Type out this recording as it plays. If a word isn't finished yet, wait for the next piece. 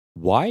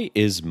Why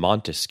is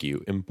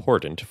Montesquieu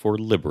important for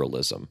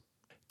liberalism?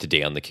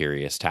 Today on The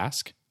Curious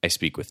Task, I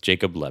speak with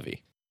Jacob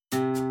Levy.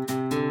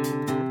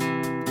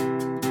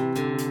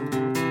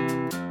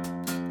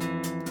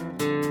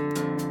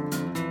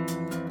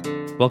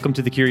 Welcome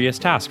to The Curious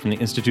Task from the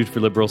Institute for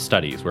Liberal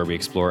Studies, where we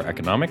explore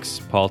economics,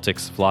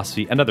 politics,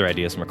 philosophy, and other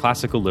ideas from a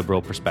classical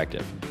liberal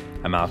perspective.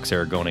 I'm Alex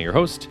Aragona, your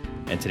host,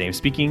 and today I'm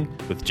speaking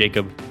with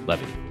Jacob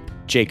Levy.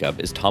 Jacob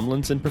is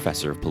Tomlinson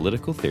Professor of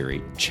Political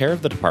Theory, Chair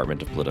of the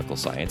Department of Political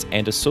Science,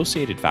 and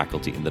Associated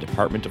Faculty in the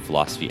Department of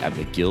Philosophy at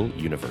McGill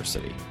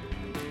University.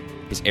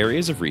 His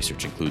areas of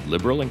research include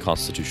liberal and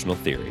constitutional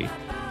theory,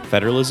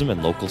 federalism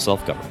and local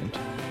self-government,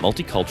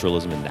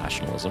 multiculturalism and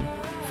nationalism,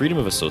 freedom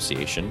of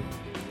association,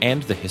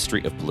 and the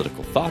history of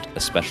political thought,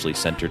 especially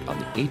centered on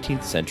the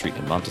 18th century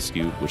and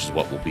Montesquieu, which is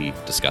what we'll be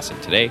discussing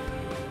today.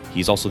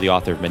 He's also the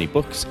author of many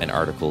books and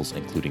articles,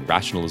 including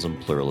Rationalism,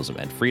 Pluralism,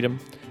 and Freedom,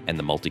 and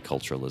the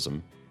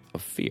Multiculturalism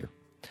of Fear.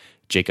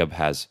 Jacob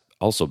has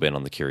also been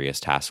on The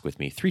Curious Task with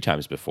me 3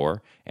 times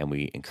before, and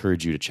we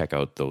encourage you to check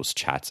out those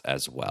chats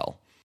as well.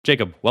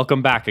 Jacob,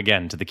 welcome back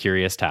again to The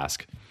Curious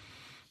Task.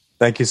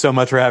 Thank you so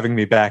much for having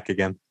me back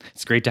again.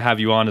 It's great to have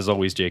you on as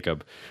always,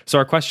 Jacob. So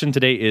our question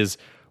today is,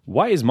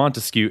 why is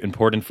Montesquieu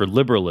important for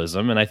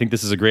liberalism? And I think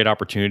this is a great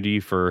opportunity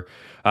for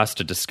us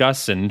to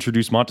discuss and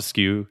introduce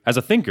Montesquieu as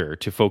a thinker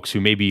to folks who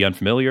may be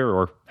unfamiliar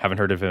or haven't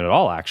heard of him at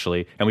all,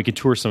 actually. And we can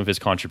tour some of his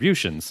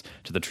contributions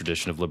to the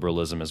tradition of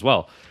liberalism as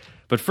well.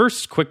 But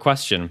first, quick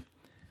question.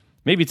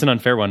 Maybe it's an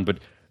unfair one, but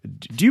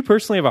do you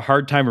personally have a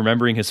hard time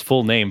remembering his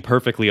full name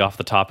perfectly off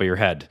the top of your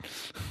head?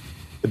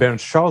 The Baron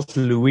Charles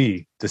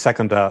Louis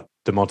II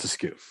de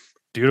Montesquieu.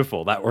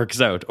 Beautiful. That works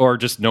out. Or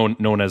just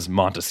known as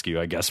Montesquieu,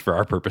 I guess, for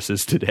our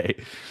purposes today.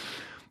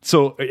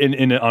 So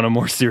on a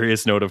more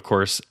serious note, of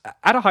course,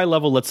 at a high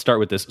level, let's start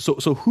with this.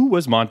 So who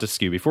was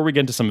Montesquieu? Before we get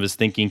into some of his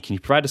thinking, can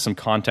you provide us some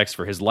context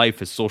for his life,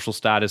 his social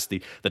status,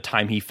 the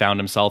time he found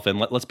himself in?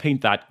 Let's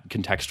paint that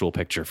contextual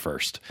picture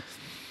first.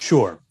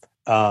 Sure.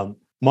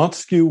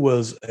 Montesquieu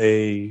was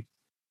a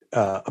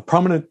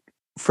prominent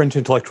French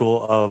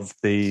intellectual of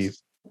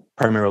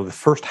primarily the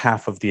first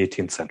half of the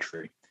 18th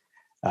century.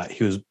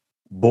 He was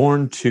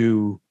born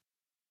to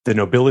the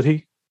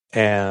nobility,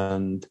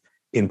 and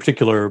in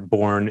particular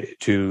born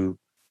to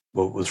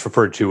what was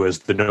referred to as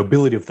the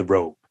nobility of the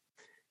robe.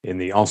 In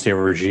the Ancien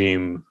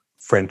Regime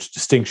French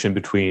distinction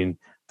between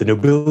the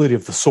nobility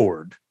of the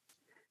sword,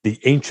 the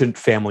ancient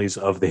families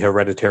of the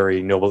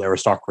hereditary noble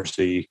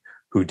aristocracy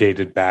who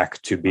dated back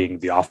to being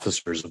the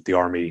officers of the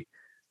army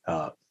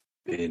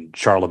in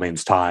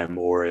Charlemagne's time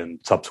or in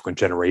subsequent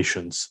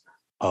generations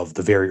of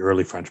the very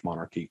early French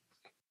monarchy.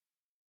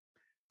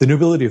 The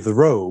nobility of the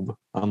robe,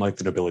 unlike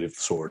the nobility of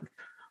the sword,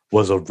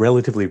 was a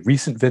relatively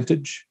recent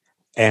vintage,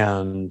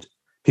 and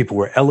people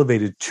were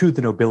elevated to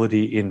the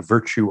nobility in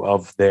virtue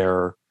of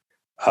their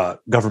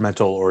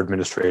governmental or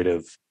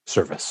administrative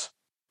service.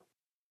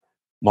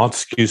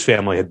 Montesquieu's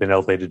family had been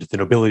elevated to the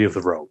nobility of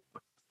the robe,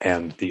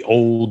 and the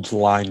old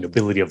line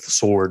nobility of the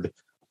sword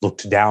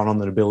looked down on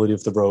the nobility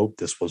of the robe.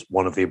 This was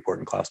one of the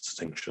important class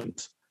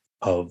distinctions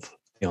of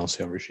the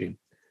Ancien Regime.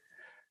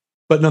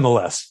 But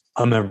nonetheless,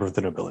 a member of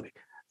the nobility.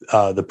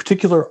 The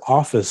particular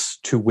office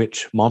to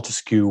which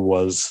Montesquieu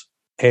was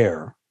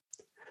heir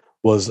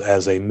was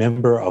as a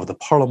member of the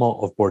Parlement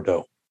of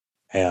Bordeaux,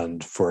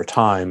 and for a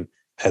time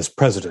as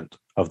president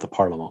of the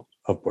Parlement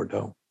of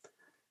Bordeaux.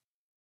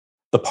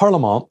 The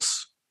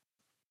parlements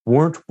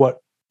weren't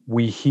what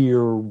we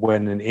hear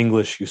when in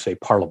English you say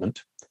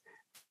parliament.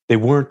 They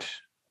weren't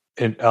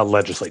a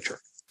legislature.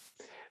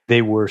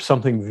 They were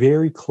something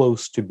very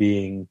close to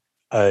being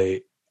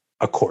a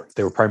court.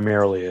 They were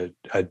primarily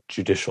a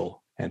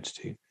judicial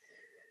entity.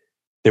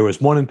 There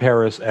was one in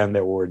Paris, and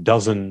there were a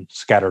dozen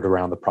scattered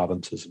around the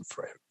provinces in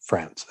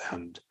France.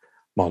 And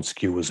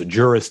Montesquieu was a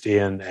jurist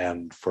in,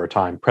 and for a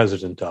time,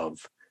 president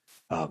of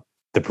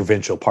the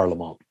provincial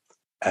parliament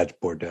at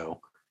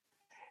Bordeaux.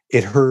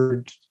 It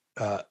heard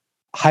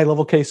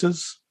high-level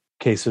cases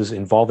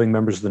involving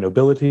members of the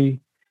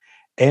nobility,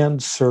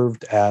 and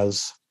served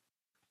as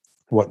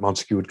what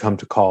Montesquieu would come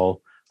to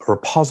call a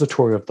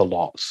repository of the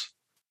laws.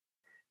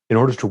 In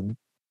order to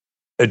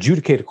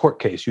adjudicate a court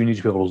case, you need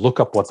to be able to look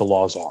up what the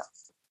laws are.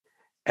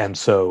 And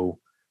so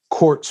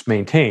courts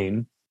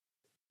maintain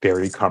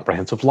very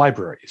comprehensive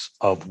libraries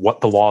of what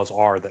the laws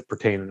are that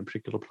pertain in a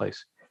particular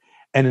place.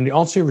 And in the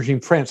Ancien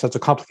Regime France, that's a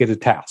complicated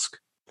task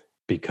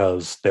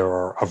because there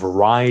are a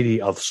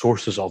variety of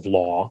sources of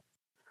law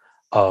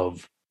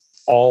of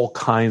all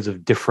kinds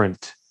of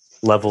different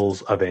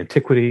levels of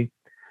antiquity,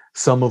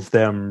 some of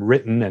them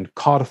written and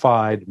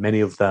codified,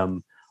 many of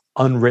them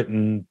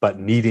unwritten but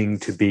needing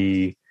to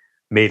be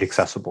made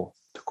accessible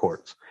to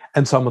courts,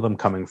 and some of them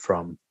coming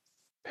from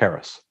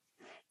Paris.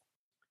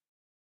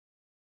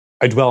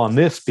 I dwell on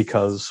this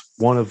because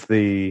one of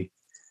the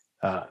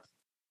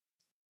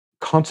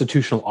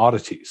constitutional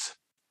oddities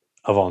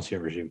of Ancien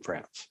Regime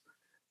France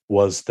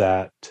was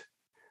that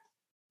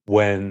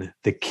when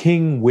the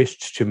king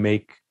wished to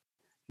make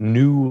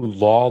new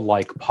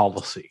law-like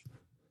policy,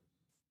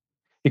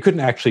 he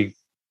couldn't actually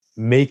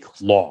make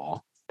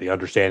law The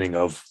understanding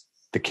of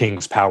the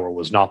king's power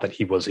was not that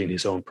he was in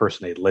his own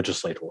person a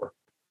legislator,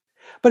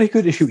 but he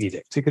could issue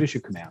edicts, he could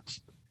issue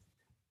commands.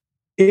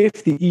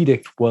 If the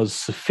edict was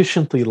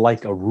sufficiently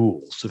like a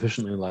rule,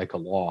 sufficiently like a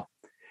law,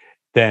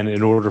 then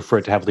in order for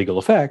it to have legal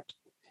effect,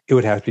 it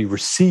would have to be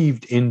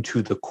received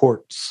into the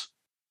court's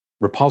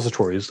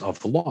repositories of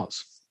the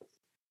laws.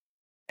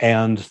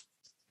 And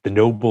the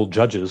noble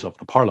judges of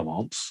the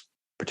parlements,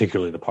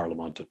 particularly the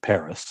Parliament at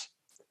Paris,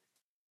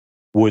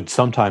 would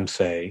sometimes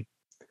say,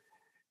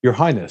 Your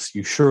Highness,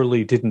 you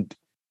surely didn't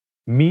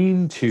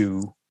mean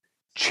to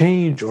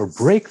change or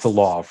break the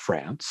law of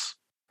France,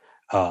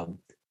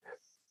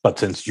 but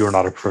since you're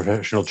not a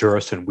professional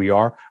jurist and we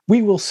are,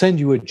 we will send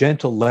you a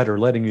gentle letter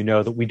letting you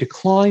know that we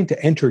decline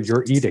to enter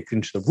your edict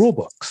into the rule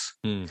books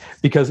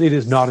because it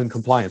is not in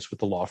compliance with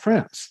the law of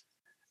France.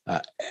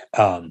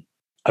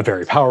 A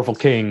very powerful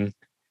king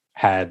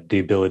had the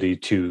ability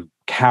to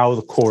cow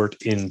the court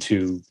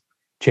into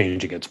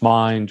changing its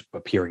mind,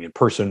 appearing in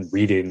person,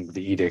 reading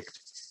the edict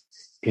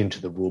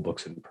into the rule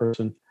books in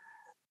person.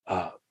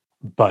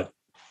 But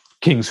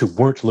kings who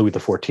weren't Louis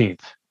XIV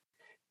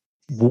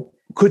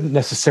couldn't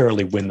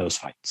necessarily win those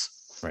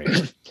fights.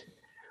 Right.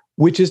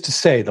 Which is to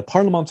say, the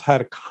parlements had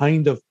a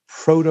kind of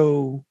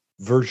proto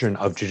version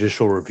of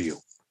judicial review.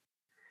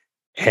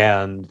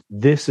 And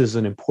this is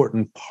an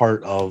important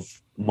part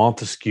of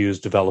Montesquieu's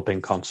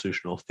developing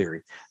constitutional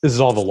theory. This is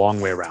all the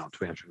long way around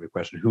to answer the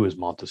question, who is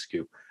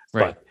Montesquieu?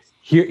 Right. But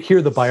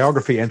here the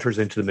biography enters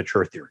into the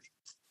mature theory.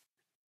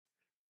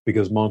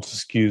 Because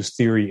Montesquieu's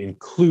theory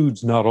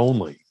includes not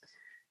only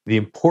the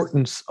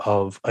importance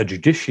of a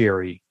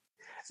judiciary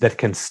that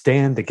can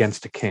stand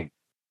against a king,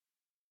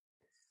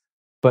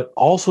 but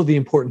also the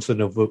importance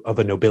of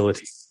a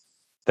nobility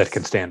that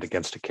can stand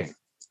against a king.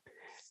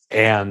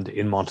 And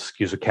in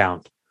Montesquieu's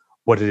account,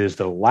 what it is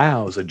that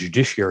allows a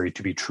judiciary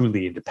to be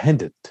truly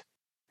independent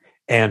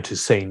and to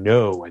say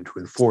no and to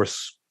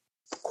enforce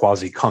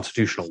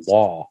quasi-constitutional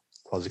law,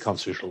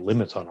 quasi-constitutional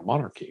limits on a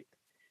monarchy,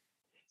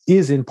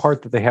 is in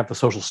part that they have the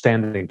social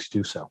standing to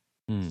do so.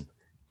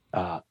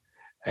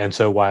 And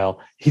so while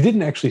he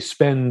didn't actually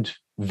spend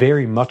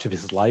very much of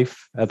his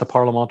life at the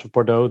Parlement of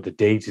Bordeaux, the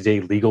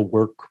day-to-day legal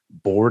work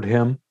bored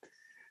him,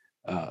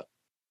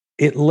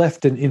 it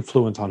left an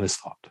influence on his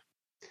thought.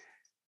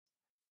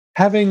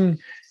 Having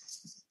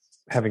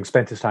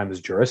spent his time as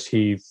jurist,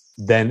 he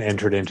then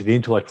entered into the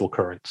intellectual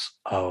currents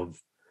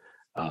of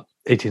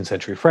 18th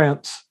century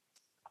France,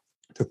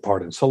 took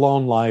part in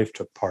salon life,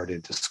 took part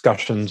in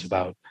discussions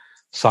about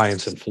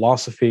science and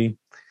philosophy,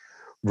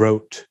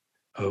 wrote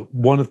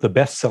one of the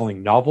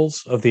best-selling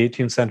novels of the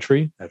 18th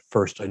century, at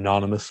first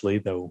anonymously,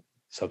 though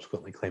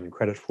subsequently claiming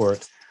credit for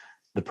it,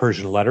 The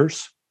Persian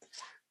Letters,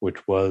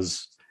 which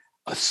was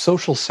a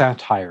social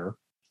satire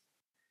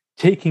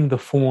taking the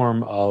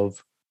form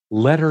of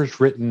letters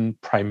written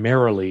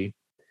primarily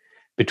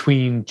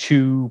between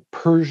two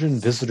Persian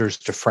visitors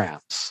to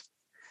France,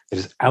 that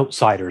is,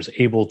 outsiders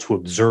able to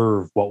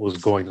observe what was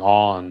going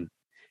on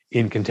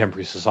in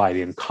contemporary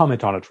society and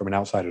comment on it from an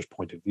outsider's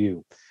point of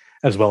view,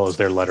 as well as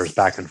their letters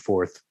back and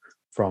forth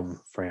from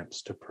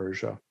France to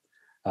Persia.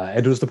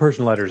 It was the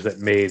Persian Letters that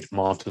made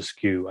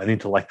Montesquieu an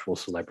intellectual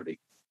celebrity.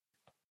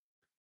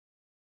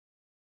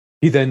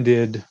 He then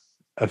did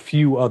a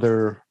few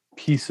other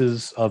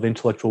pieces of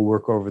intellectual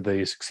work over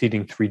the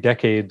succeeding 3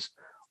 decades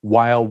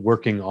while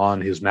working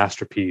on his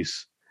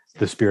masterpiece,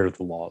 The Spirit of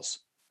the Laws.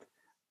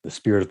 The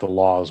Spirit of the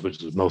Laws,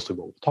 which is mostly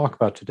what we'll talk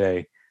about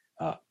today,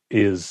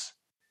 is,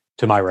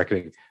 to my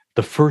reckoning,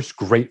 the first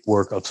great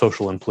work of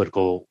social and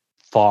political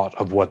thought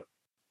of what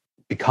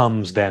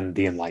becomes then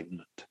the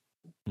Enlightenment.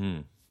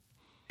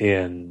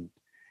 In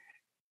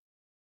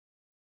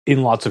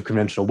lots of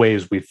conventional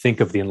ways, we think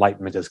of the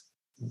Enlightenment as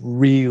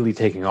really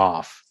taking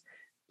off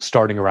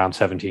starting around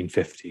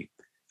 1750.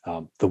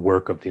 The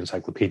work of the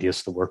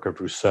encyclopedists, the work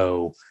of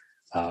Rousseau,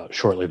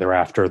 shortly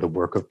thereafter, the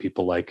work of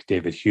people like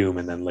David Hume,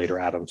 and then later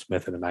Adam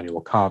Smith and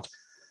Immanuel Kant,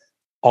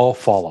 all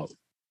follow.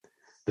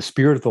 The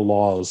Spirit of the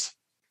Laws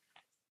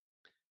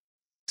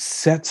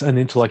sets an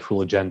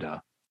intellectual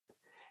agenda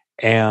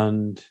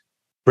and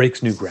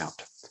breaks new ground,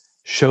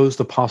 shows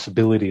the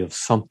possibility of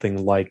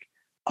something like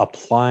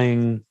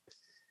applying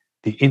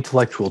the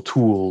intellectual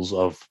tools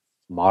of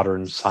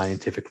modern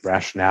scientific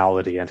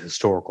rationality and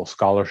historical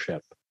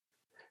scholarship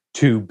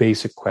to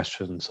basic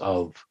questions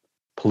of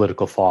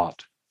political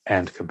thought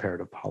and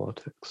comparative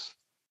politics.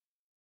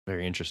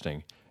 Very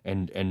interesting.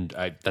 And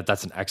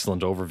that's an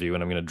excellent overview,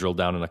 and I'm going to drill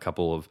down in a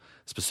couple of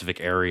specific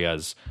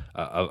areas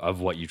of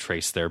what you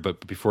trace there.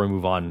 But before I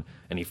move on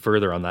any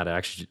further on that,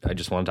 I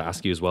just wanted to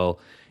ask you as well.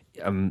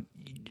 I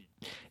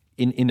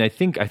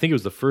think it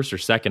was the first or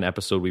second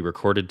episode we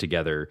recorded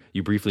together,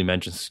 you briefly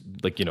mentioned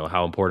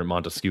how important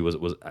Montesquieu was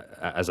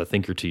as a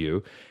thinker to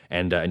you,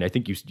 and I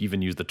think you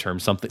even used the term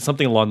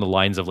something along the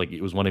lines of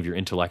it was one of your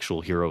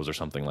intellectual heroes or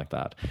something like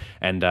that.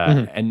 And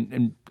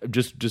and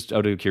just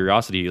out of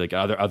curiosity,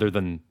 other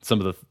than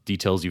some of the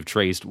details you've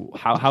traced,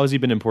 how has he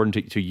been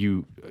important to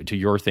you, to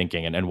your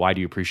thinking, and why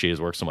do you appreciate his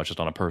work so much? Just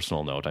on a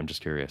personal note, I'm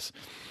just curious.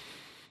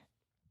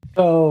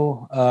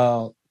 So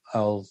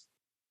I'll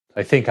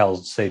I think I'll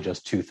say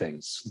just two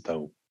things,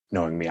 though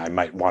knowing me, I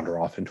might wander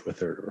off into a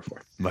third or a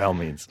fourth. By all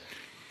means.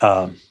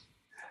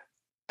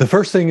 The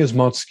first thing is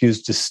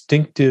Montesquieu's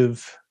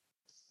distinctive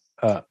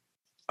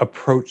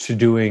approach to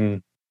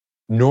doing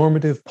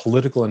normative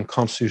political and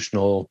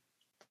constitutional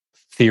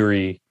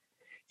theory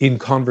in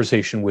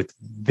conversation with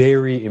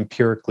very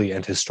empirically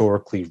and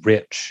historically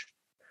rich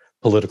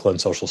political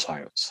and social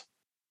science.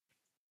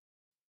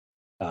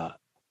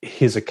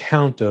 His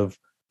account of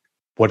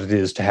what it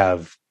is to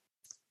have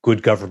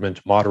good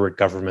government, moderate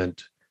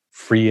government,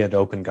 free and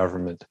open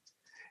government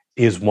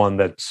is one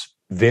that's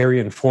very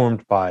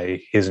informed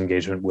by his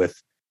engagement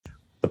with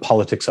the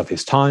politics of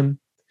his time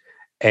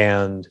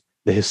and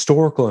the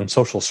historical and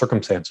social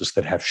circumstances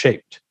that have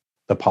shaped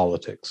the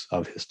politics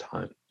of his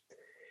time.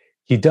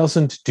 He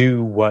doesn't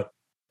do what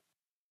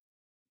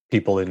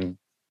people in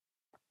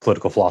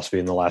political philosophy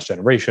in the last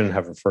generation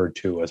have referred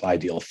to as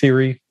ideal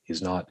theory.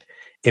 He's not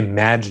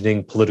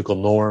imagining political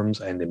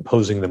norms and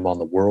imposing them on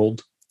the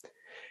world.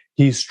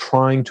 He's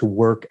trying to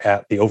work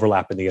at the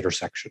overlap and the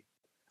intersection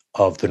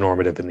of the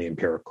normative and the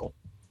empirical.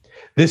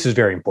 This is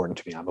very important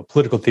to me. I'm a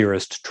political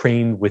theorist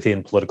trained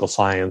within political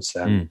science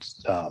and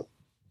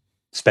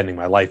spending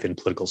my life in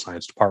political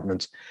science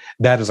departments.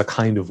 That is a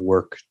kind of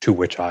work to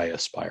which I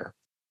aspire.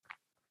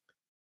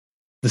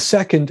 The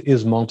second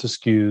is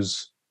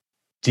Montesquieu's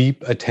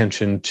deep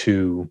attention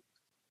to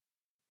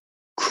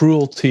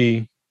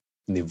cruelty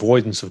and the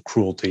avoidance of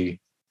cruelty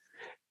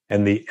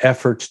and the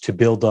effort to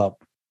build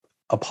up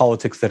a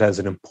politics that has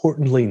an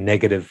importantly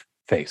negative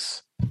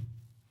face.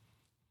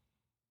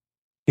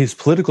 His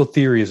political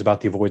theory is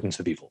about the avoidance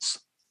of evils.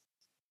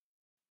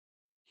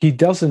 He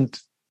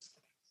doesn't,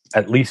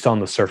 at least on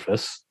the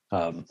surface,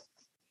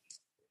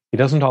 he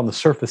doesn't on the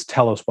surface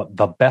tell us what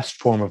the best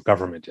form of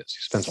government is.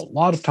 He spends a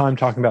lot of time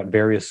talking about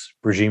various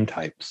regime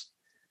types.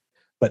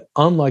 But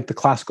unlike the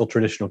classical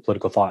tradition of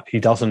political thought, he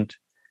doesn't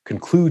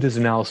conclude his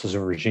analysis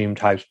of regime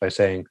types by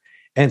saying,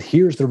 and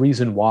here's the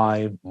reason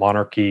why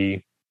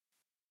monarchy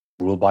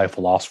ruled by a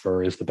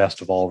philosopher is the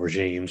best of all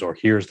regimes, or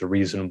here's the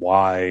reason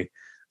why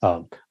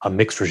a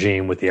mixed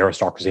regime with the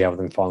aristocracy,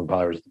 everything following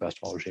power is the best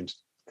of all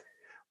regimes.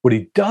 What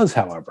he does,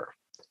 however,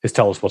 is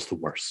tell us what's the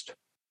worst.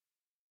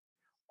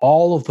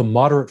 All of the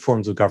moderate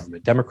forms of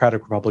government,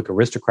 democratic republic,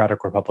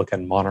 aristocratic republic,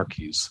 and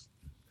monarchies,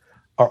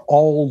 are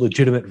all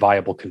legitimate,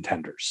 viable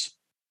contenders.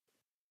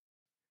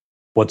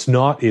 What's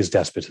not is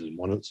despotism.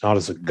 What's not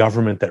is a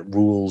government that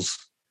rules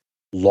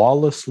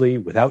lawlessly,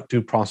 without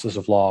due process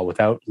of law,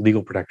 without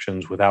legal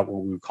protections, without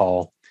what we would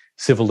call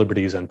civil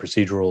liberties and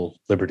procedural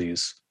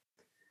liberties,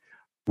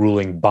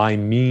 ruling by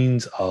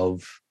means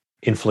of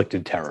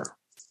inflicted terror.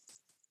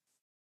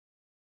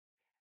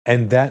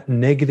 And that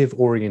negative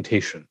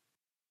orientation,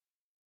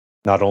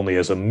 not only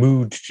as a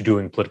mood to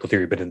doing political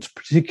theory, but in its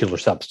particular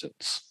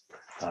substance,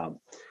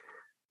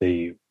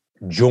 the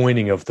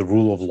joining of the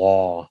rule of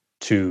law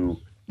to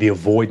the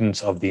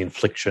avoidance of the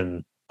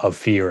infliction of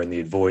fear and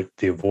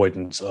the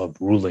avoidance of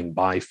ruling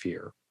by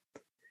fear.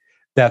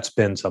 That's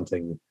been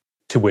something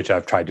to which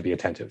I've tried to be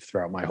attentive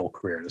throughout my whole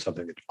career, and it's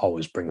something that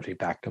always brings me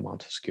back to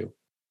Montesquieu.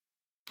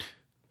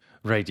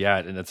 Right, yeah,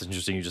 and that's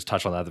interesting. You just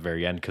touched on that at the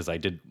very end, because I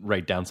did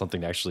write down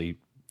something to actually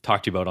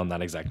talk to you about on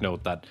that exact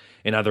note. That,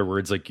 in other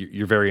words, like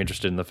you're very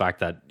interested in the fact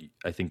that,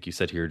 I think you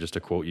said here, just to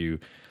quote you,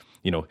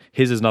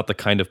 his is not the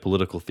kind of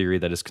political theory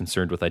that is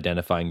concerned with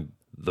identifying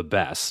the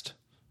best,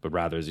 but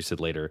rather, as you said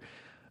later,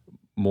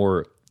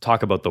 more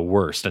talk about the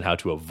worst and how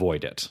to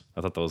avoid it.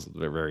 I thought those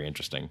were very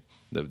interesting.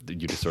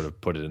 You just sort of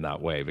put it in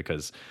that way,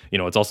 because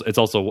it's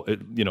also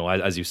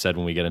as you said,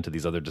 when we get into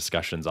these other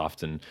discussions,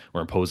 often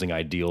we're imposing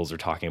ideals or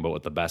talking about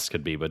what the best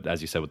could be, but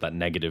as you said, with that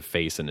negative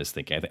face in his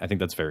thinking, I think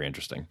that's very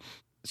interesting.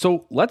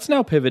 So let's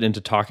now pivot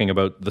into talking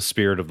about the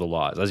spirit of the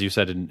laws. As you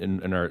said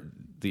in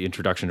the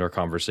introduction to our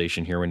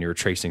conversation here, when you were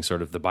tracing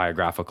sort of the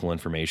biographical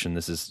information,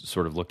 this is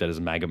sort of looked at as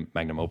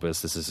magnum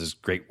opus. This is his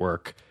great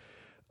work.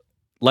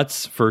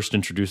 Let's first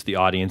introduce the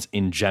audience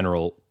in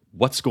general.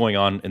 What's going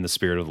on in the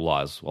spirit of the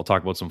laws? We'll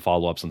talk about some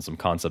follow-ups and some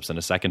concepts in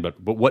a second, but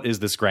what is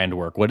this grand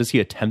work? What is he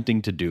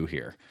attempting to do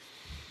here?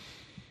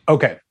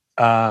 Okay,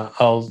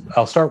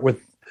 I'll start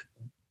with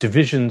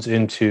divisions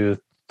into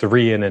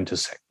 3 and into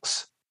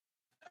 6,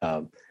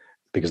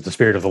 because the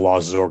spirit of the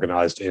laws is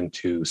organized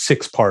into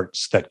 6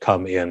 parts that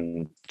come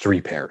in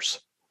 3 pairs.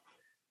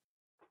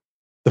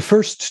 The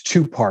first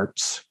 2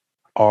 parts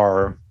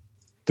are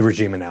the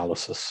regime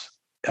analysis,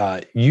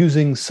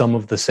 using some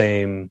of the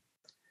same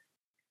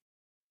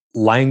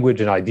language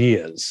and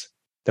ideas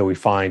that we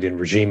find in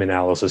regime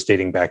analysis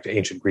dating back to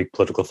ancient Greek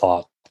political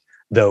thought,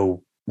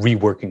 though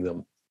reworking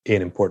them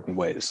in important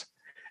ways.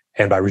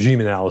 And by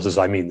regime analysis,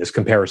 I mean this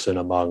comparison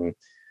among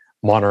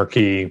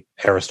monarchy,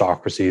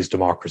 aristocracies,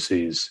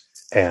 democracies,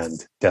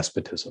 and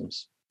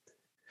despotisms.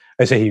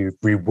 I say he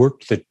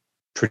reworked the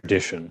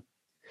tradition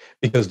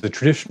because the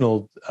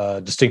traditional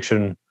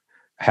distinction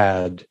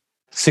had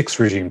 6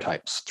 regime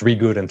types, 3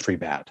 good and 3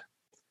 bad.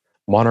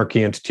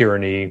 Monarchy and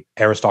tyranny,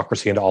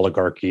 aristocracy and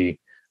oligarchy,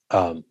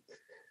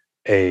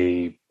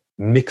 a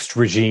mixed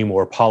regime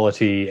or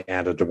polity,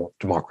 and a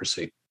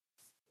democracy.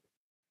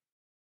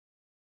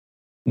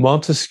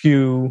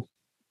 Montesquieu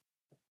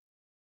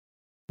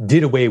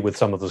did away with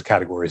some of those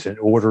categories in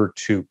order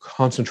to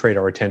concentrate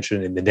our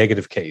attention in the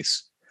negative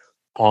case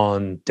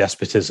on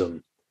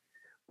despotism,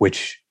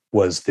 which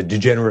was the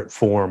degenerate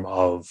form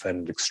of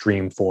an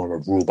extreme form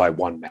of rule by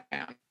one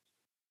man.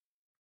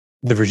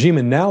 The regime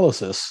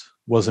analysis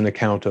was an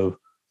account of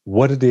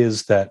what it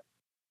is that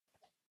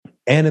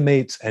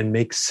animates and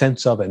makes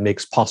sense of and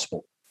makes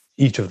possible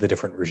each of the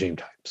different regime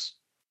types.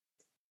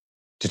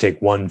 To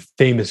take one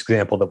famous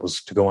example that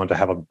was to go on to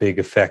have a big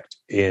effect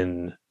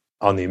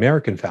on the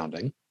American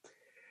founding,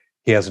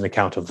 he has an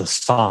account of the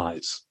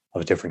size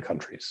of different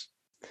countries.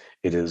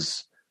 It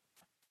is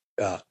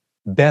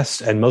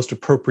best and most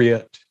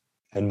appropriate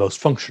and most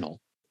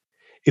functional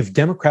if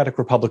democratic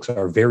republics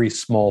are very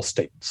small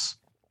states,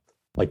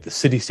 like the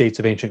city-states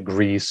of ancient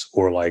Greece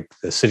or like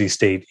the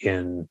city-state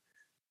in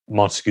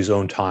Montesquieu's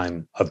own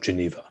time of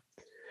Geneva,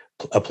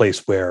 a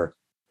place where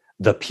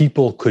the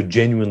people could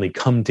genuinely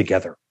come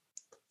together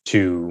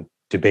to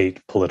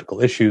debate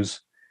political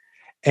issues,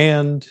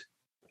 and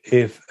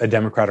if a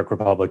democratic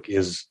republic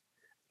is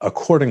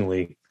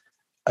accordingly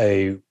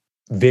a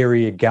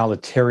very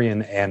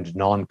egalitarian and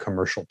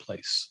non-commercial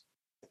place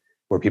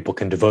where people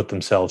can devote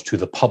themselves to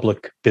the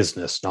public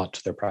business, not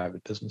to their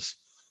private business.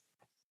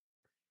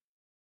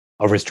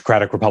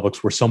 Aristocratic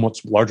republics were somewhat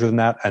larger than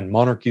that, and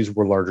monarchies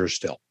were larger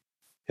still.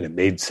 And it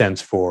made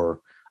sense for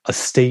a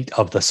state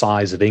of the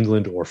size of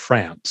England or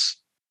France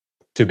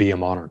to be a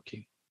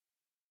monarchy,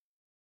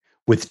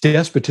 with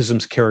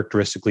despotisms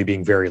characteristically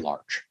being very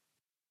large.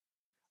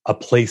 A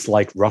place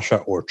like Russia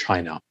or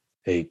China,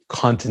 a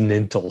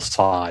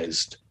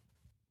continental-sized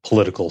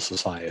political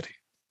society.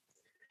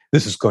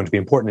 This is going to be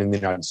important in the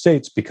United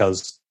States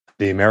because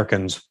the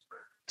Americans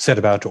set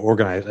about to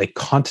organize a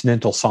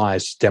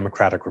continental-sized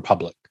democratic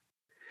republic.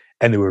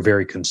 And they were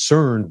very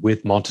concerned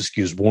with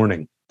Montesquieu's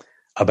warning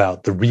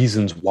about the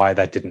reasons why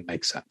that didn't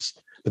make sense.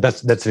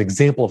 But that's an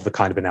example of the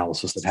kind of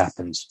analysis that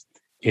happens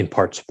in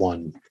parts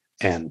 1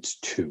 and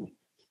 2.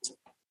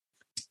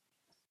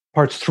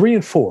 Parts 3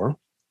 and 4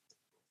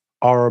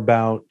 are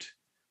about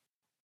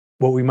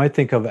what we might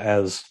think of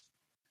as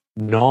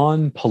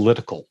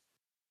non-political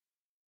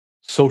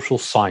social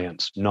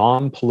science,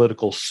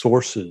 non-political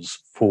sources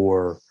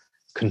for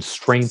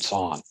constraints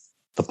on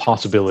the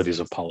possibilities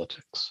of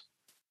politics.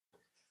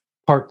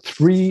 Part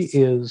 3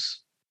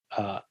 is,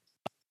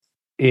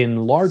 in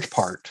large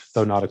part,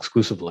 though not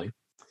exclusively,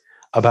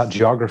 about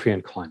geography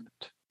and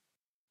climate.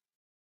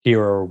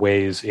 Here are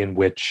ways in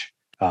which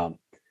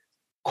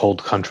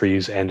cold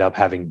countries end up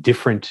having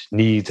different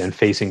needs and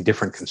facing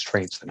different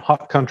constraints than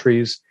hot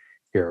countries.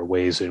 Here are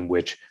ways in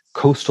which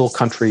coastal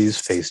countries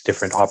face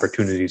different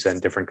opportunities and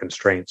different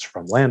constraints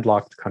from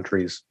landlocked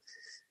countries.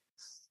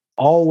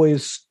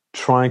 Always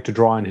trying to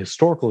draw in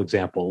historical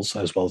examples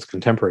as well as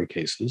contemporary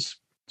cases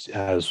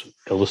as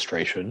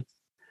illustration,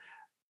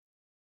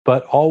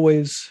 but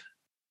always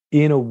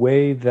in a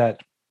way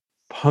that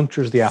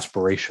punctures the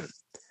aspiration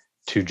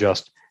to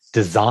just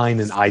design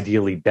an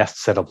ideally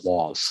best set of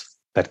laws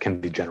that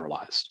can be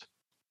generalized.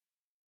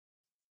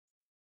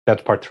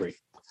 That's part 3.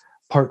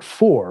 Part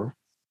 4,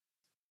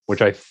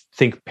 which I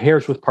think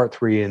pairs with part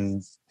 3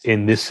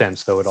 in this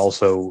sense, though it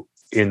also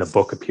in the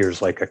book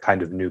appears like a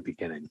kind of new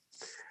beginning.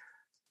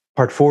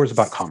 Part 4 is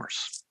about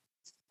commerce.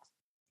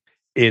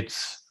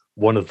 It's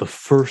one of the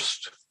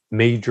first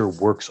major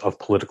works of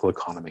political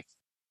economy.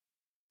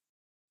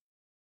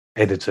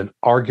 And it's an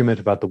argument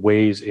about the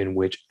ways in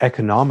which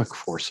economic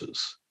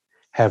forces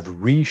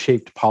have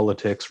reshaped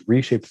politics,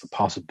 reshaped the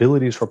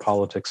possibilities for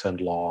politics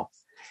and law,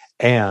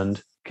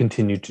 and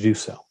continue to do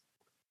so,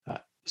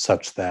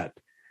 such that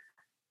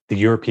the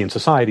European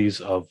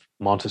societies of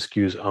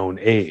Montesquieu's own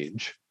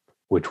age,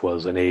 which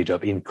was an age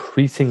of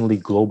increasingly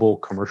global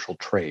commercial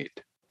trade,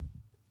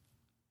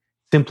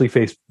 simply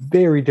faced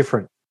very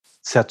different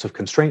sets of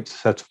constraints,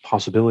 sets of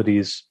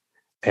possibilities,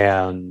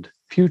 and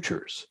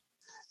futures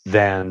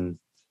than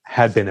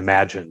had been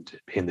imagined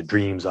in the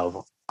dreams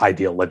of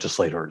ideal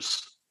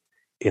legislators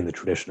in the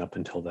tradition up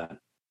until then.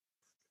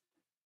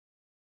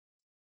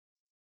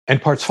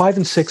 And parts 5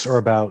 and 6 are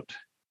about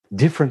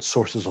different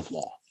sources of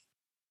law.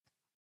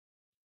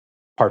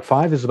 Part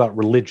 5 is about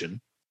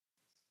religion.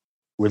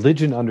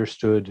 Religion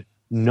understood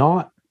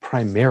not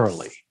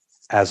primarily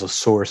as a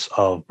source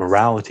of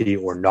morality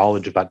or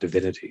knowledge about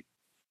divinity,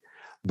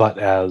 but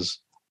as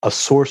a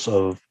source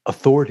of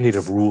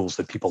authoritative rules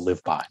that people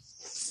live by.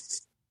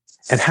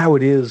 And how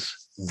it is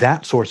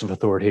that source of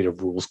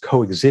authoritative rules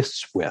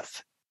coexists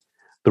with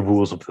the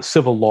rules of the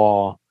civil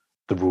law,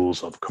 the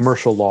rules of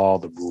commercial law,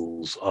 the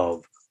rules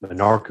of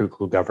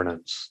monarchical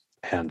governance,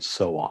 and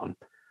so on.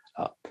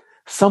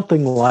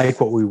 Something like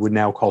what we would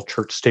now call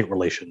church-state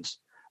relations,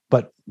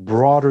 but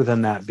broader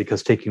than that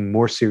because taking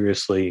more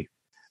seriously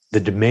the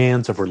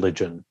demands of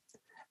religion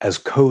as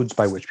codes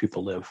by which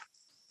people live.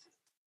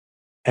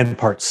 And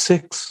part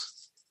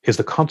 6 is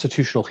the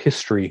constitutional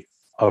history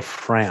of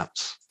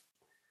France,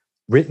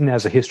 written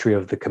as a history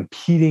of the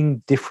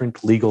competing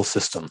different legal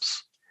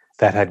systems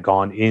that had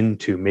gone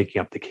into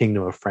making up the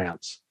Kingdom of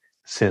France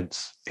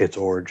since its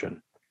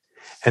origin.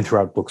 And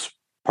throughout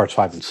parts parts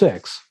 5 and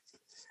 6,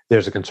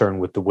 there's a concern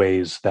with the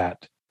ways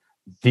that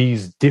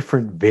these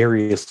different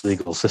various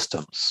legal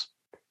systems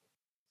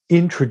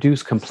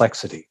introduce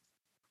complexity,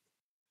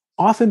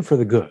 often for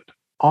the good,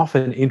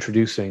 often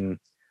introducing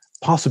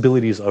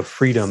possibilities of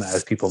freedom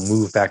as people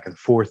move back and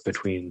forth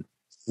between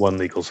one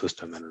legal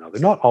system and another,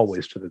 not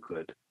always to the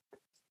good,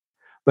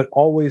 but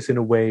always in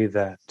a way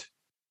that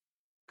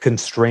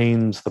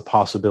constrains the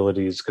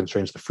possibilities,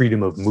 constrains the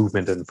freedom of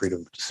movement and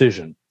freedom of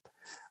decision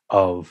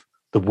of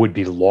the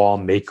would-be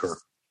lawmaker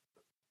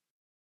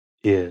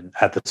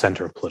at the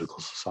center of political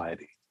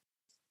society.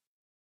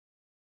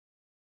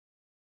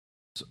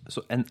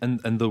 So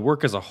and the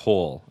work as a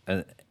whole,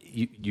 and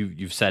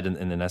you've said in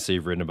an essay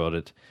you've written about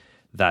it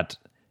that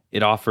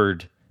it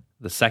offered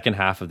the second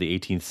half of the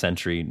 18th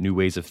century new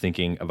ways of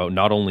thinking about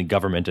not only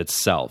government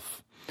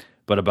itself,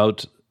 but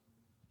about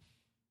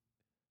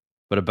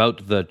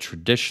the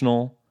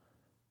traditional,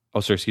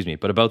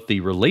 but about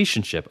the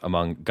relationship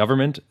among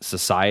government,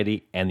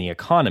 society, and the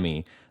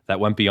economy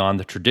that went beyond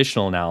the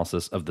traditional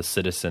analysis of the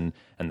citizen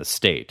and the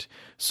state.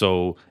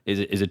 So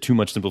is it too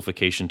much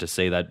simplification to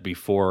say that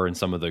before in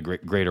some of the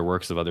greater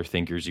works of other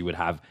thinkers, you would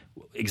have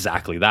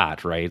exactly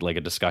that, right? Like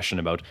a discussion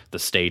about the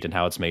state and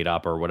how it's made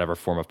up or whatever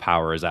form of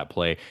power is at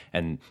play,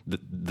 and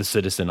the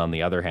citizen on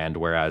the other hand,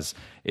 whereas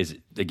is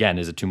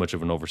it too much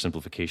of an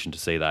oversimplification to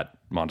say that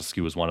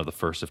Montesquieu was one of the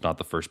first, if not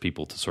the first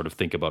people to sort of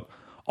think about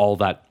all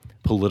that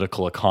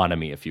political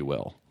economy, if you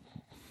will?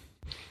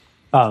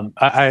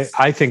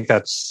 I think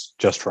that's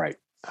just right.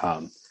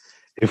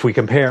 If we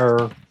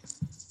compare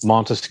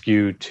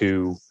Montesquieu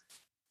to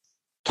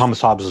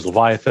Thomas Hobbes'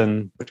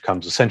 Leviathan, which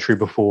comes a century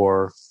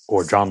before,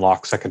 or John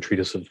Locke's Second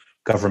Treatise of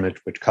Government,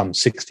 which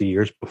comes 60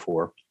 years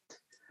before,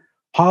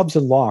 Hobbes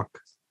and Locke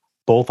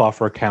both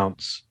offer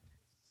accounts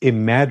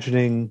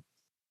imagining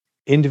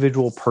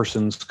individual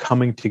persons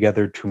coming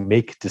together to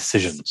make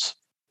decisions.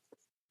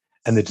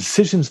 And the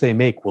decisions they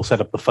make will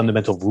set up the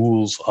fundamental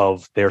rules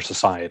of their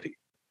society.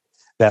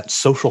 That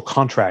social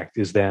contract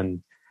is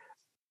then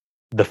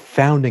the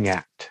founding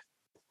act.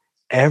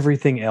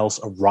 Everything else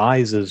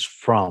arises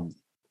from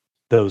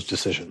those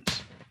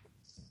decisions.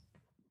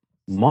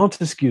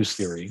 Montesquieu's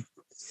theory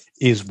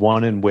is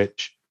one in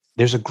which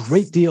there's a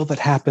great deal that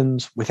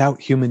happens without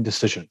human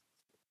decision.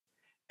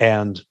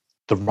 And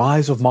the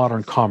rise of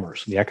modern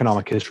commerce and the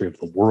economic history of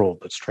the world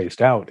that's traced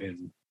out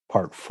in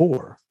part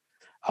 4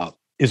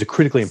 is a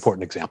critically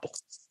important example.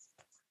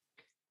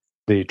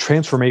 The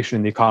transformation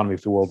in the economy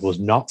of the world was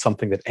not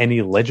something that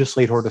any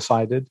legislator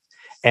decided,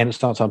 and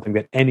it's not something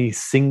that any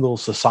single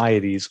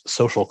society's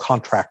social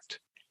contract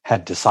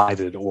had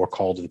decided or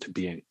called into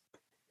being.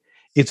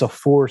 It's a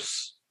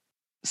force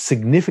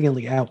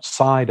significantly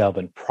outside of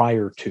and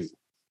prior to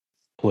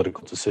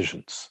political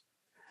decisions.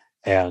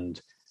 And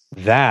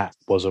that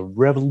was a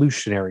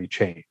revolutionary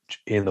change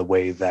in the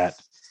way that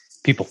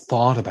people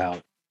thought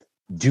about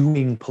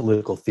doing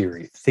political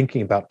theory,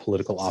 thinking about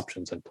political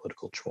options and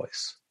political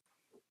choice.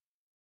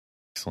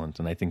 Excellent.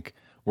 And I think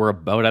we're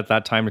about at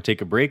that time to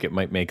take a break. It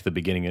might make the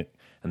beginning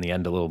and the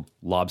end a little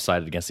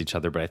lopsided against each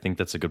other, but I think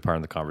that's a good part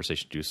of the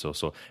conversation to do so.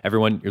 So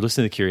everyone, you're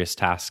listening to The Curious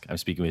Task. I'm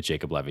speaking with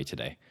Jacob Levy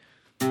today.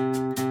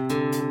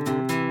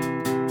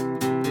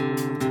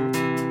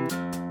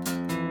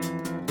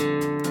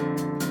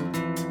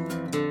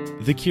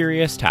 The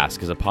Curious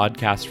Task is a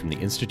podcast from the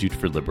Institute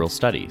for Liberal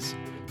Studies.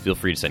 Feel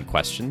free to send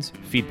questions,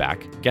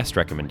 feedback, guest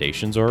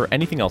recommendations, or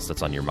anything else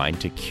that's on your mind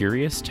to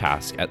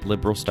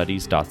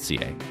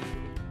curioustask@liberalstudies.ca.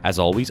 As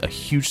always, a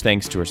huge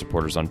thanks to our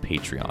supporters on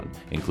Patreon,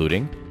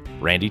 including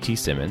Randy T.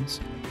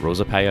 Simmons,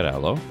 Rosa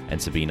Pagliarello, and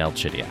Sabine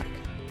Elchidiak.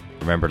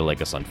 Remember to like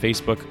us on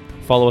Facebook,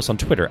 follow us on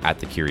Twitter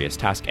 @The Curious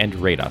Task, and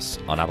rate us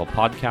on Apple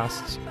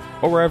Podcasts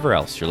or wherever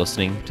else you're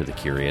listening to The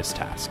Curious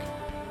Task.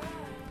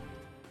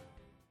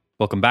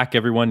 Welcome back,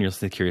 everyone. You're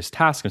listening to The Curious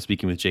Task. I'm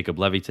speaking with Jacob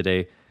Levy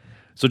today.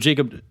 So,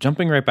 Jacob,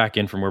 jumping right back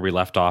in from where we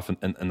left off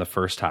in the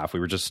first half,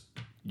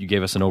 you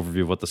gave us an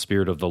overview of what the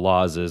spirit of the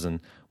laws is, and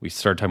we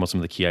started talking about some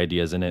of the key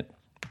ideas in it.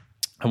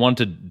 I wanted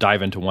to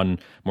dive into one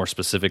more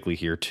specifically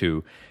here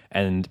too,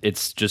 and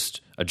it's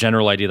just a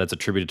general idea that's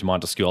attributed to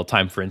Montesquieu all the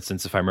time. For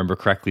instance, if I remember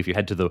correctly, if you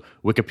head to the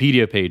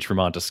Wikipedia page for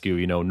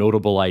Montesquieu,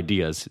 notable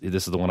ideas,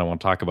 this is the one I want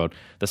to talk about,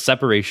 the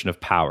separation of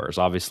powers.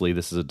 Obviously,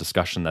 this is a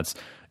discussion that's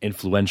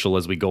influential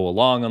as we go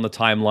along on the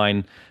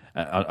timeline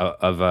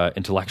of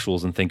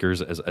intellectuals and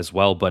thinkers as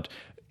well, but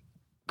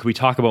could we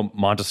talk about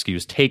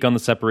Montesquieu's take on the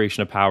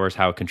separation of powers,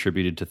 how it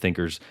contributed to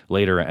thinkers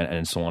later,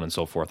 and so on and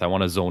so forth? I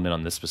want to zone in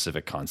on this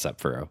specific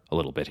concept for a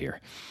little bit here.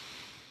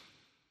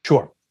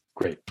 Sure.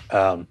 Great.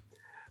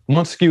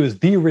 Montesquieu is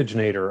the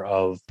originator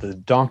of the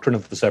doctrine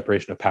of the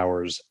separation of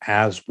powers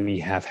as we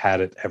have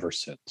had it ever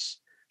since.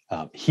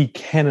 He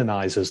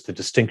canonizes the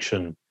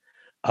distinction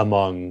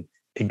among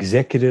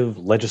executive,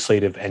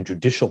 legislative, and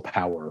judicial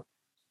power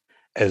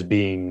as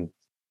being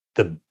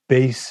the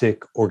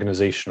basic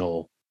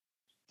organizational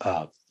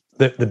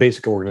the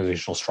basic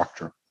organizational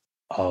structure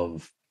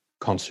of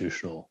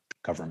constitutional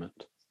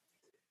government.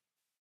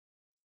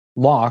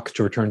 Locke,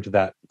 to return to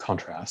that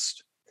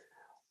contrast,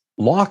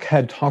 Locke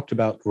had talked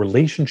about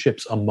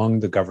relationships among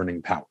the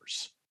governing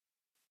powers.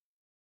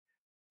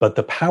 But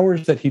the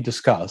powers that he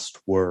discussed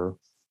were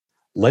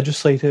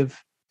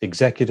legislative,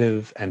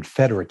 executive, and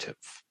federative.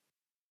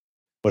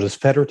 What is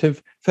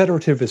federative?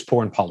 Federative is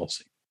foreign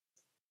policy.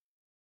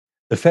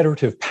 The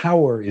federative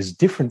power is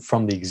different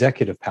from the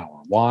executive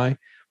power. Why?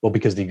 Well,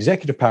 because the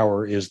executive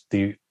power is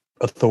the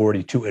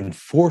authority to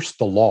enforce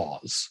the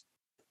laws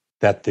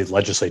that the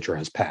legislature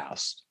has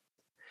passed,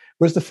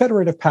 whereas the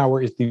federative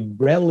power is the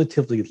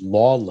relatively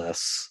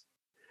lawless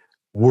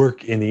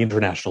work in the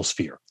international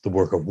sphere, the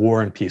work of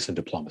war and peace and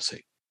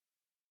diplomacy.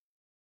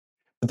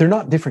 But they're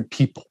not different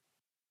people.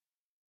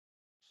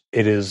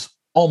 It is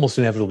almost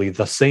inevitably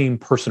the same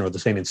person or the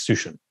same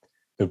institution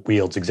that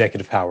wields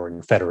executive power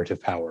and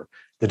federative power.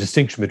 The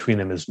distinction between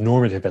them is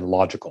normative and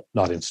logical,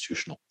 not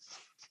institutional.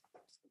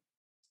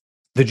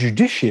 The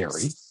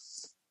judiciary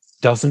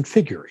doesn't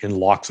figure in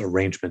Locke's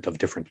arrangement of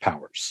different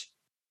powers.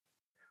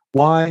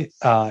 Why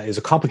is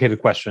a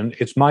complicated question.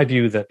 It's my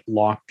view that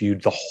Locke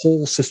viewed the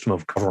whole system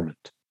of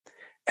government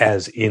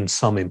as in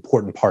some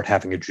important part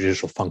having a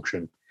judicial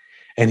function,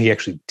 and he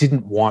actually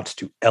didn't want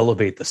to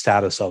elevate the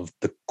status of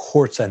the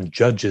courts and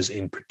judges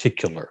in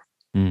particular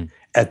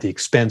at the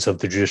expense of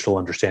the judicial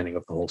understanding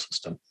of the whole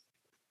system.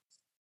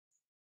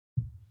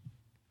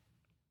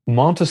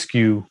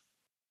 Montesquieu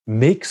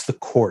makes the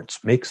courts,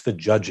 makes the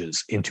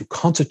judges into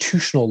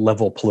constitutional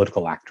level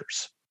political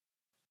actors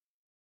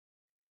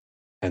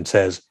and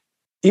says,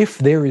 if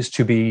there is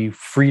to be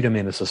freedom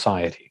in a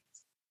society,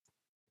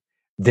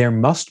 there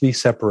must be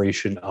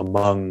separation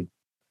among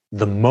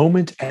the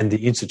moment and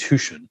the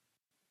institution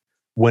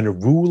when a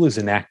rule is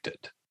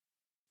enacted,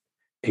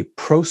 a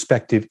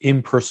prospective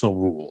impersonal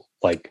rule,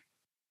 like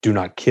do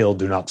not kill,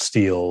 do not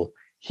steal,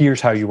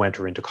 here's how you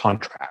enter into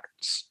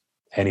contracts,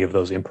 any of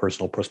those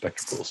impersonal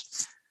prospective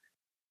rules,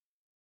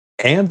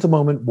 and the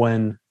moment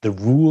when the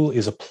rule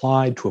is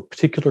applied to a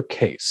particular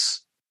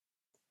case,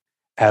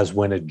 as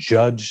when a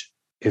judge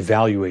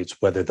evaluates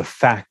whether the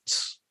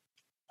facts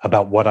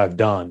about what I've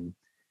done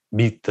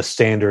meet the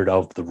standard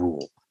of the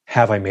rule.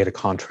 Have I made a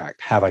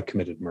contract? Have I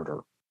committed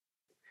murder?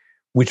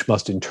 Which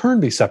must in turn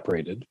be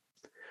separated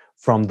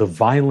from the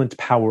violent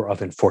power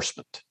of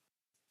enforcement.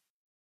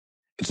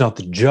 It's not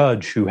the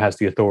judge who has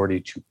the authority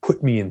to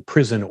put me in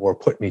prison or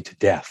put me to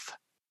death.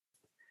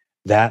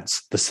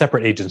 That's the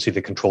separate agency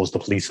that controls the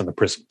police and the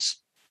prisons,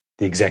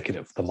 the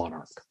executive, the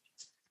monarch.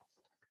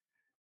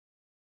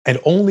 And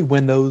only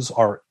when those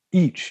are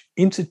each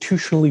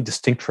institutionally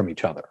distinct from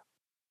each other,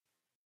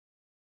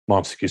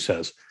 Montesquieu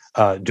says,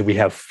 do we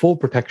have full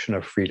protection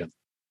of freedom.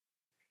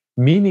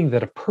 Meaning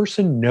that a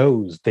person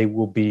knows they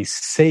will be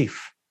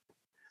safe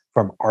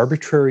from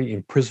arbitrary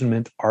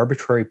imprisonment,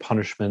 arbitrary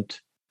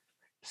punishment,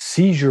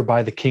 seizure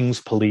by the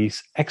king's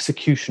police,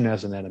 execution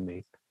as an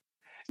enemy.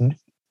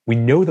 We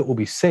know that we'll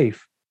be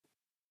safe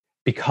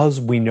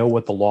because we know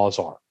what the laws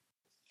are.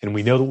 And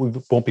we know that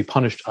we won't be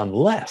punished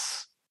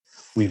unless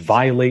we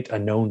violate a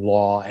known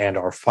law and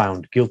are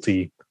found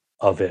guilty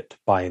of it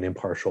by an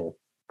impartial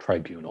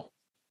tribunal.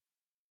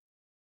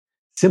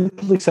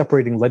 Simply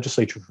separating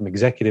legislature from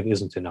executive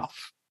isn't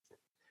enough,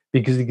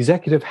 because the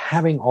executive,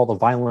 having all the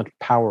violent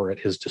power at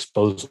his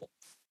disposal,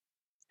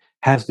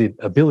 has the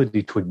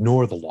ability to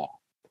ignore the law,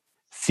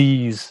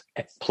 seize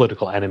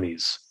political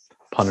enemies,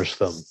 punish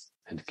them,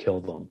 and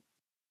kill them.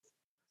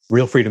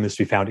 Real freedom is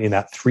to be found in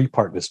that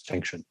three-part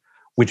distinction,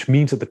 which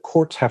means that the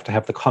courts have to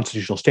have the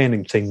constitutional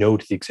standing to say no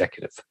to the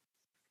executive.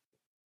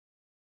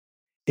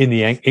 In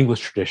the English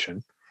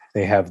tradition,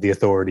 they have the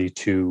authority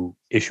to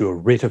issue a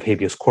writ of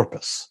habeas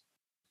corpus,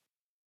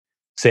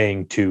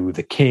 saying to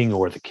the king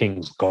or the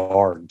king's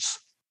guards,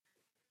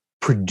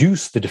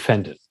 produce the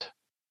defendant,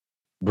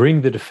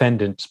 bring the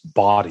defendant's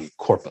body,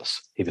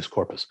 corpus, habeas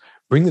corpus,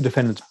 bring the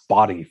defendant's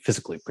body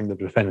physically, bring the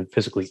defendant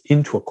physically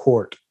into a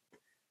court.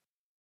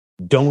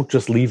 Don't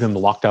just leave him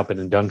locked up in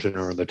a dungeon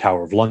or in the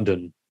Tower of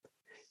London.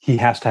 He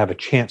has to have a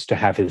chance to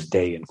have his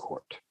day in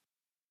court.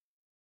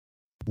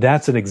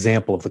 That's an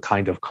example of the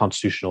kind of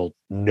constitutional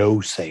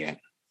no-saying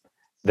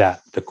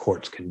that the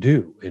courts can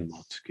do in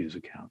Montesquieu's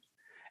account.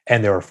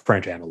 And there are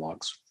French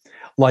analogs.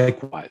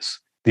 Likewise,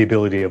 the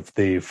ability of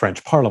the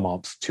French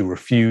parliaments to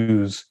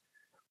refuse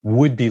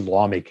would-be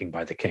lawmaking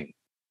by the king.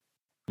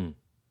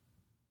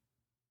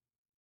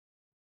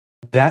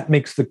 That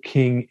makes the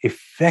king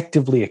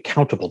effectively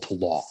accountable to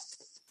law,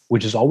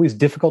 which is always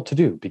difficult to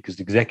do because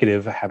the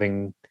executive,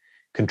 having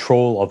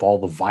control of all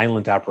the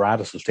violent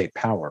apparatus of state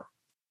power,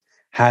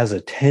 has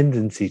a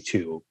tendency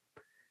to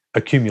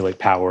accumulate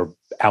power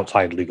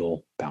outside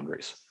legal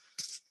boundaries.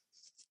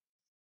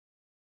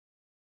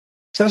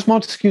 So that's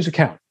Montesquieu's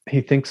account.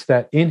 He thinks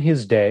that in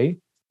his day,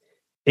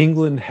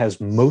 England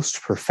has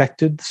most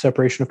perfected the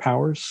separation of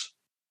powers.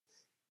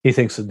 He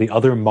thinks that the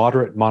other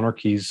moderate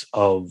monarchies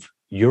of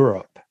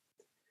Europe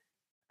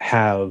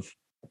have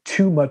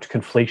too much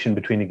conflation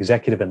between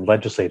executive and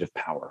legislative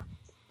power.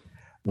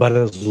 But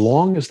as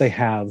long as they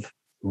have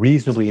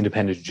reasonably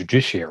independent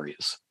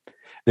judiciaries,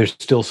 there's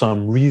still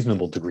some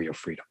reasonable degree of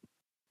freedom.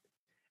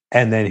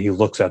 And then he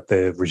looks at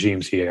the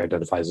regimes he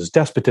identifies as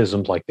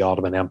despotisms, like the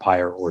Ottoman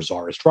Empire or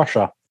Tsarist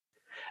Russia,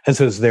 and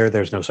says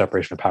there's no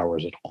separation of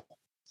powers at all.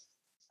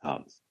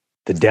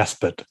 The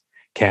despot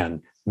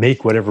can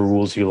make whatever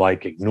rules he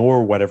likes,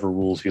 ignore whatever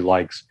rules he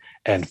likes,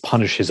 and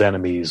punish his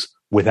enemies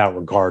without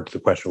regard to the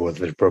question of whether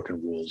they've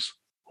broken rules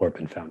or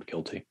been found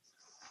guilty.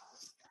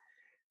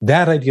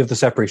 That idea of the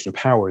separation of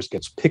powers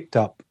gets picked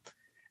up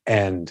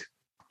and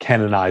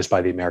canonized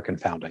by the American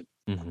founding.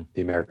 Mm-hmm.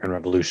 The American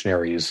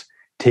revolutionaries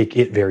take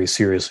it very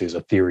seriously as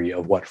a theory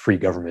of what free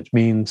government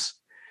means.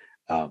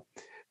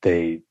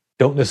 They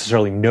don't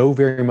necessarily know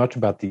very much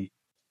about the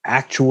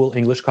actual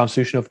English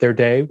Constitution of their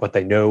day. What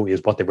they know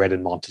is what they read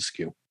in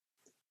Montesquieu.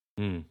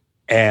 Mm.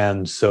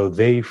 And so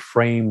they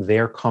frame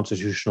their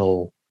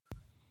constitutional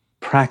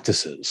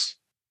practices,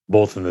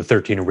 both in the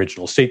 13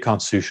 original state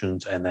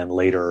constitutions and then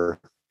later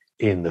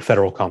in the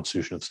federal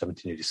constitution of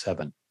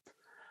 1787,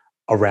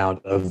 around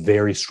a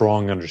very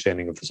strong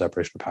understanding of the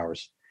separation of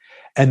powers.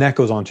 And that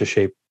goes on to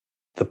shape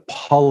the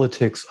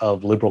politics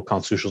of liberal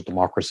constitutional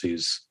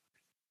democracies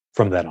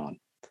from then on.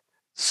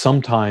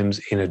 Sometimes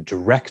in a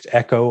direct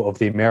echo of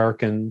the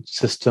American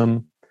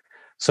system,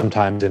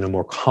 sometimes in a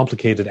more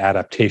complicated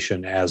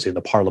adaptation, as in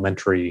the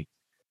parliamentary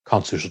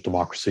constitutional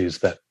democracies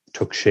that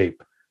took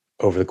shape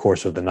over the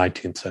course of the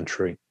 19th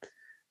century,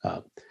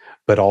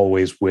 but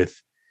always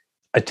with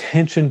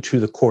attention to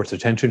the courts,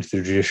 attention to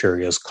the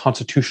judiciary as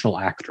constitutional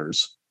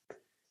actors,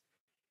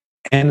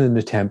 and an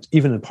attempt,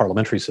 even in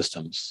parliamentary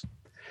systems,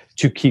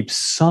 to keep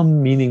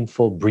some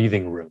meaningful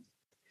breathing room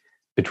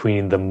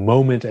between the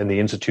moment and the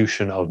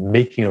institution of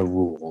making a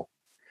rule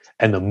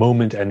and the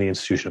moment and the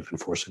institution of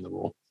enforcing the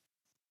rule.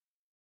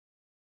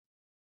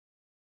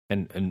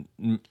 And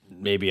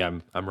maybe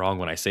I'm wrong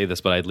when I say this,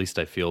 but at least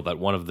I feel that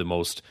one of the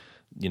most,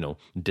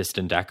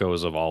 distant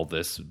echoes of all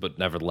this, but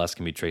nevertheless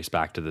can be traced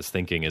back to this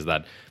thinking, is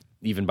that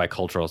even by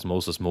cultural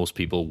osmosis, most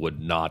people would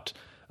not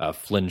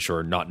flinch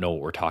or not know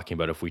what we're talking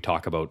about if we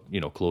talk about,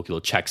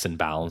 colloquial checks and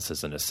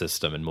balances in a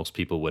system. And most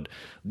people would,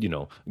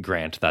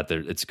 grant that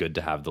it's good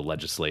to have the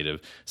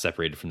legislative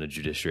separated from the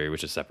judiciary,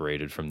 which is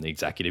separated from the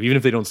executive. Even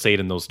if they don't say it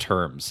in those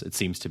terms, it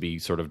seems to be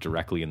sort of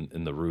directly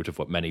in the root of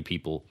what many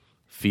people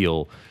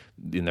feel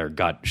in their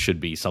gut should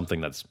be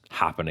something that's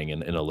happening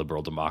in a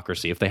liberal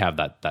democracy, if they have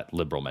that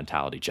liberal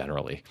mentality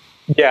generally.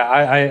 Yeah,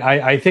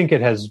 I think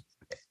it has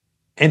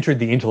entered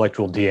the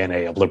intellectual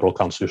DNA of liberal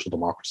constitutional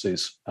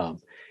democracies,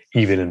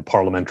 even in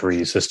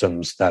parliamentary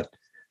systems that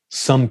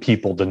some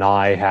people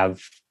deny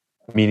have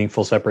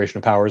meaningful separation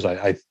of powers.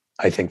 I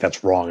think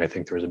that's wrong. I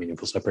think there is a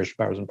meaningful separation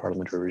of powers in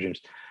parliamentary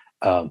regimes.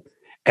 And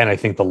I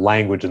think the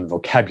language and the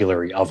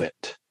vocabulary of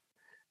it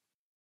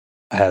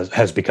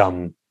has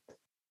become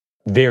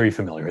very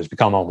familiar, has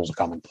become almost a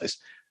commonplace.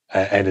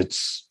 And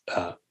it's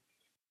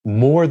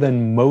more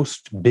than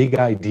most big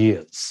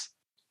ideas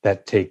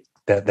that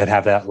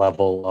have that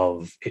level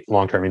of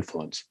long-term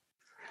influence.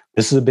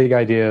 This is a big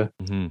idea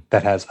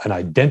that has an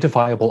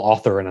identifiable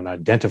author and an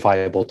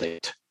identifiable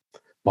date.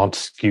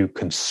 Montesquieu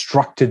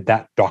constructed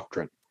that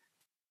doctrine.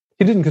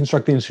 He didn't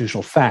construct the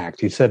institutional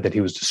fact. He said that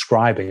he was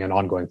describing an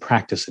ongoing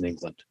practice in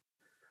England.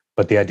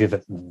 But the idea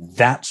that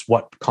that's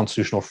what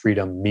constitutional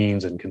freedom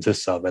means and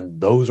consists of, and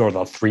those are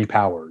the three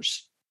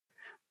powers,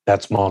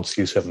 that's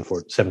Montesquieu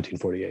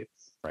 1748.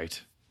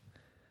 Right.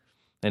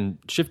 And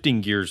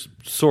shifting gears,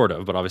 sort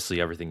of, but obviously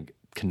everything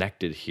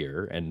connected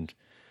here, and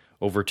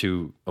over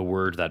to a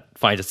word that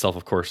finds itself,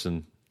 of course,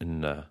 in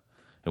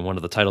one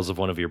of the titles of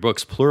one of your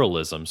books,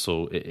 pluralism.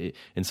 So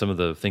in some of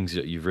the things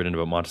that you've written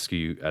about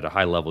Montesquieu at a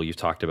high level, you've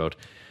talked about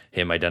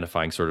him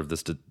identifying sort of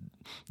this,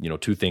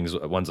 two things.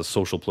 One's a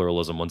social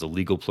pluralism, one's a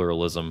legal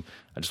pluralism.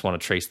 I just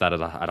want to trace that at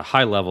a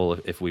high level,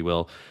 if we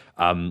will.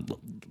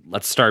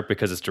 Let's start,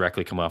 because it's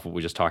directly come off what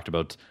we just talked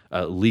about,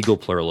 legal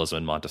pluralism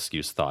and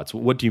Montesquieu's thoughts.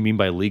 What do you mean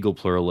by legal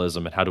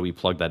pluralism, and how do we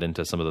plug that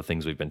into some of the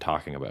things we've been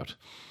talking about?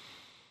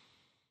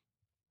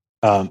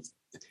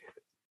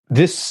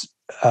 This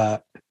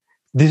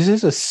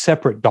is a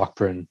separate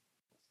doctrine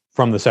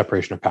from the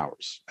separation of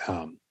powers.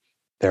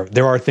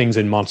 There are things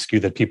in Montesquieu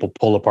that people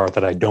pull apart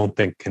that I don't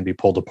think can be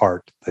pulled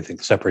apart. I think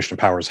the separation of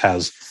powers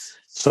has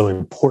some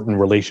important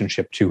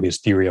relationship to his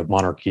theory of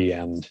monarchy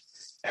and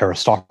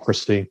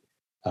aristocracy.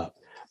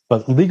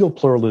 But legal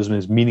pluralism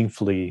is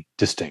meaningfully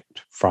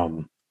distinct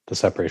from the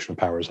separation of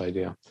powers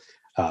idea.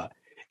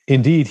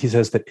 Indeed, he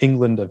says that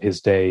England of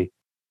his day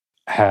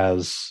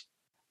has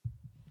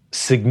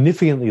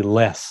significantly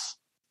less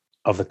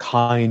of the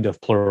kind of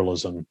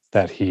pluralism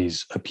that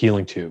he's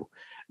appealing to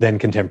than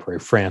contemporary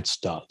France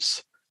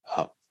does.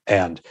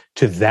 And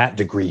to that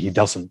degree, he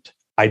doesn't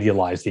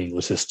idealize the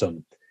English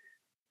system.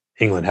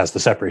 England has the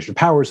separation of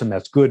powers, and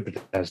that's good, but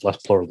it has less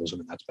pluralism,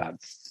 and that's bad.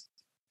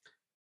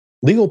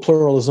 Legal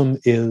pluralism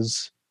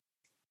is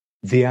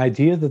the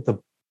idea that the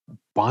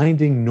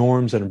binding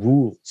norms and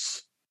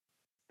rules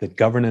that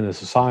govern in a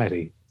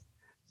society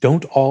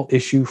don't all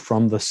issue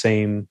from the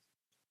same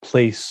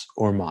place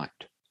or mind.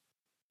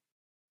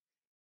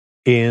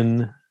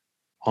 In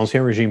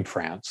Ancien Regime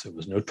France, it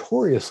was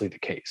notoriously the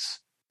case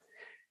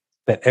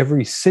that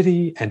every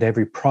city and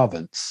every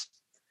province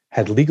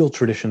had legal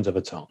traditions of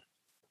its own.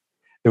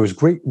 There was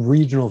great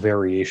regional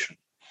variation.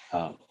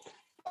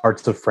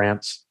 Parts of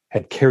France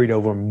had carried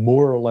over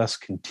more or less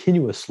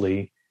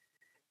continuously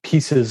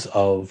pieces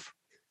of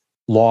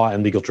law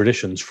and legal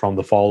traditions from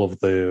the fall of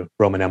the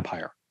Roman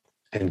Empire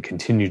and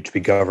continued to be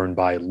governed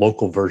by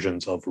local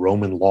versions of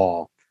Roman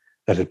law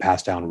that had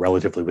passed down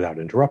relatively without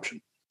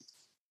interruption.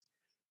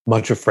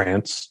 Much of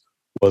France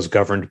was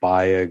governed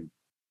by a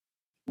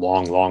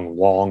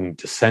long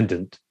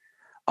descendant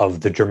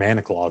of the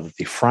Germanic law that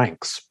the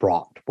Franks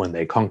brought when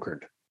they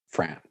conquered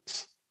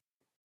France.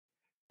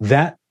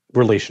 That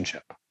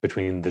relationship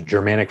between the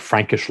Germanic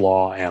Frankish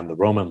law and the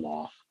Roman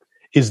law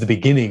is the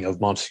beginning of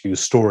Montesquieu's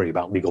story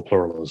about legal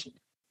pluralism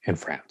in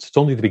France. It's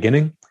only the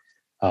beginning.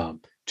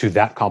 To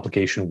that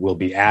complication will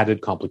be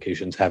added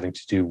complications having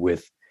to do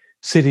with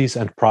cities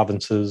and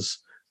provinces,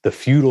 the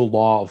feudal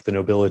law of the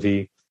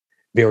nobility,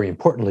 very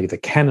importantly, the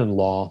canon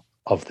law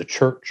of the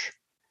church,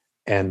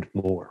 and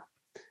more.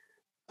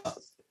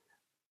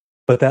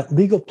 But that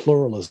legal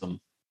pluralism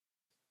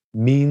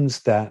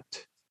means that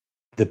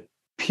the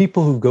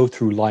people who go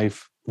through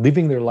life,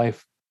 living their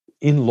life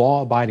in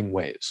law-abiding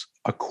ways,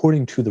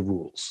 according to the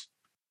rules,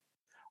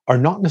 are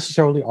not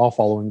necessarily all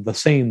following the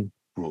same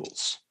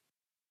rules.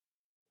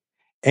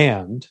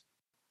 And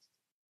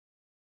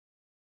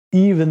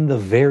even the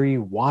very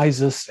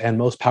wisest and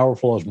most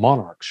powerful of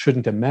monarchs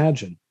shouldn't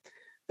imagine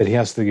that he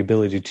has the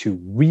ability to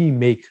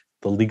remake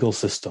the legal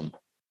system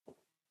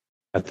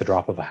at the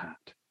drop of a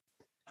hat.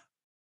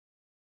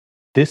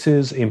 This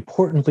is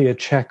importantly a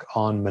check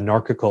on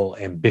monarchical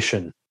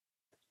ambition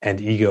and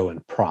ego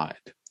and pride.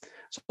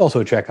 It's also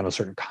a check on a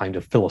certain kind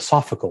of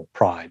philosophical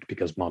pride,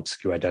 because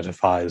Montesquieu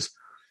identifies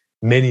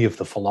many of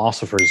the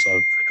philosophers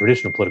of the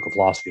traditional political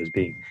philosophy as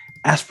being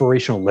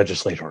aspirational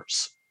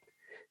legislators,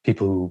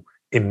 people who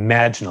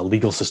imagine a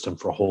legal system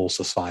for a whole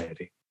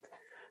society.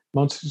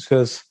 Montesquieu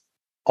says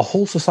a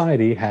whole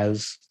society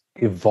has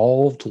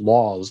evolved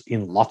laws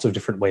in lots of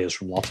different ways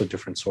from lots of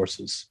different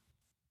sources.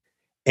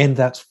 And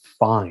that's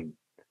fine.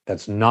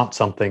 That's not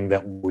something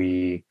that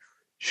we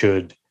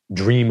should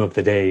dream of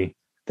the day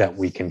that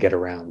we can get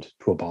around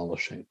to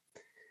abolishing.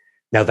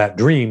 Now, that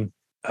dream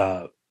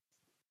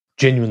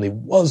genuinely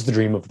was the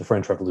dream of the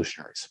French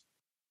revolutionaries.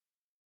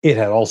 It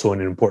had also, to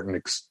an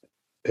important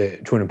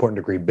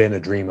degree, been a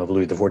dream of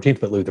Louis XIV,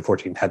 but Louis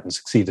XIV hadn't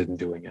succeeded in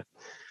doing it.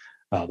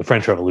 The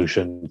French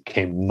Revolution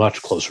came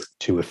much closer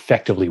to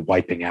effectively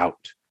wiping out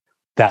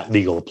that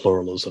legal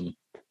pluralism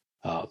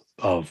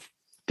of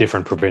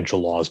different provincial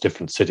laws,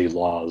 different city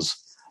laws,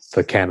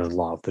 the canon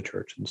law of the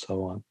church, and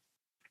so on.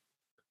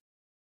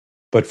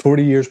 But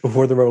 40 years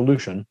before the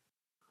Revolution,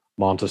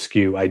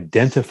 Montesquieu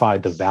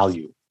identified the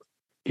value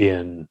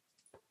in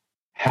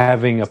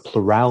having a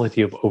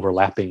plurality of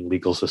overlapping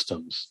legal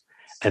systems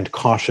and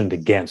cautioned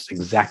against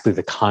exactly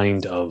the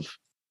kind of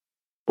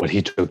what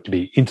he took to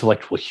be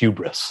intellectual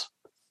hubris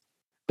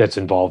that's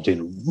involved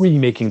in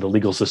remaking the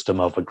legal system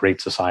of a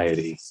great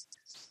society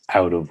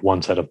out of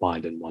one set of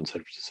mind and one set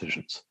of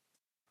decisions.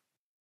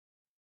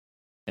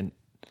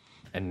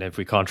 And if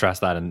we contrast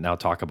that and now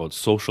talk about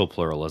social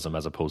pluralism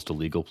as opposed to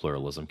legal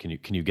pluralism, can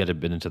you get a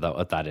bit into that,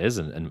 what that is,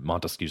 and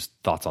Montesquieu's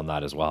thoughts on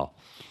that as well?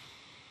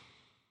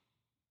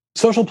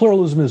 Social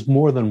pluralism is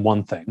more than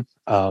one thing,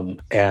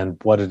 and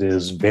what it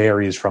is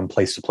varies from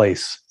place to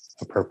place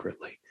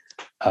appropriately.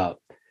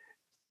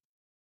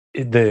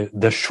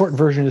 The short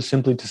version is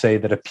simply to say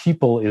that a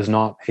people is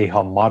not a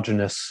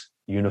homogeneous,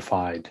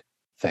 unified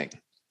thing.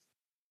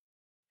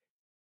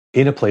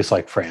 In a place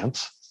like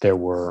France, there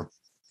were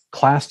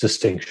class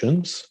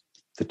distinctions,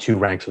 the two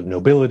ranks of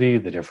nobility,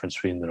 the difference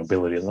between the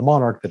nobility and the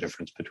monarch, the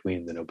difference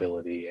between the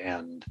nobility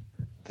and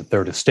the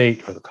third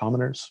estate or the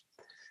commoners.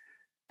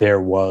 There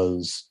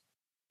was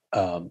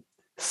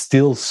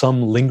still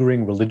some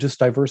lingering religious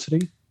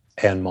diversity,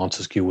 and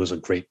Montesquieu was a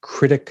great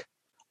critic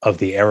of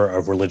the era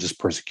of religious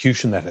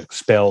persecution that had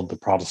expelled the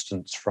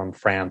Protestants from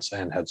France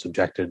and had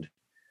subjected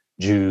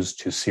Jews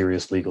to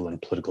serious legal and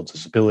political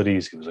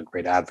disabilities. He was a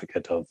great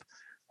advocate of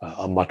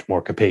a much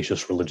more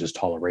capacious religious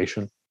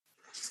toleration.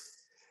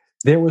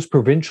 There was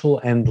provincial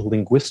and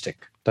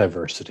linguistic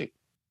diversity.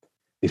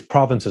 These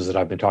provinces that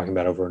I've been talking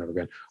about over and over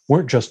again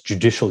weren't just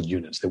judicial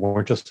units. They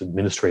weren't just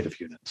administrative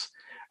units.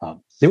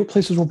 They were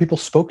places where people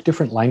spoke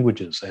different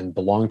languages and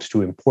belonged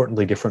to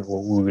importantly different,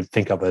 what we would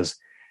think of as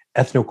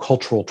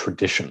ethnocultural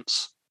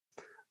traditions.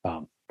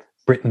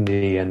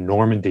 Brittany and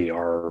Normandy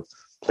are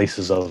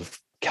places of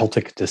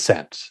Celtic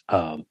descent.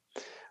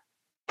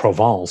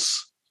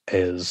 Provence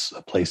is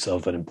a place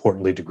of an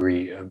important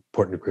degree of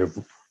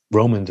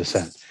Roman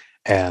descent.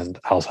 And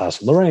Alsace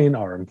and Lorraine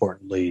are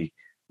importantly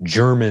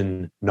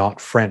German,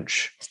 not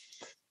French.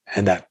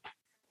 And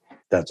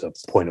that's a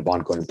point of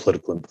ongoing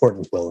political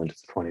importance well into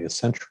the 20th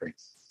century.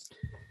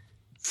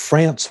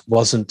 France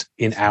wasn't,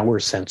 in our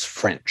sense,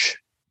 French.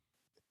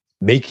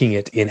 Making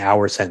it, in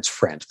our sense,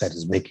 French, that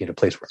is, making it a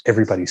place where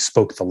everybody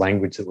spoke the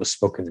language that was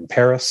spoken in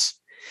Paris,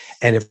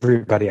 and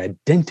everybody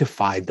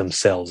identified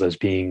themselves as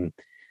being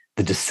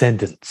the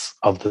descendants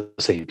of the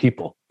same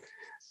people.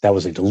 That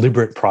was a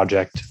deliberate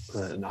project,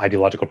 an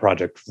ideological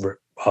project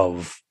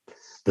of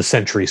the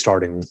century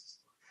starting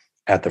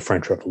at the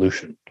French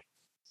Revolution.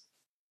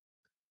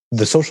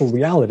 The social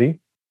reality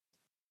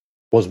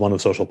was one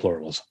of social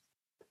pluralism.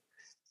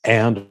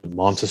 And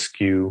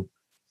Montesquieu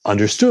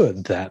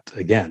understood that,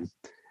 again,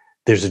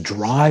 there's a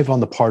drive on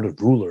the part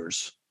of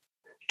rulers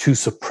to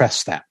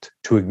suppress that,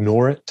 to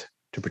ignore it,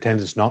 to pretend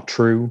it's not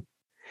true.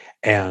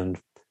 And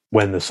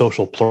when the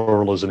social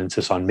pluralism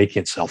insists on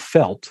making itself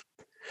felt,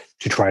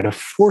 to try to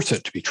force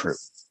it to be true.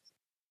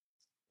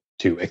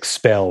 To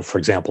expel, for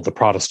example, the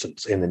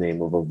Protestants in the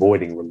name of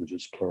avoiding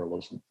religious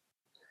pluralism.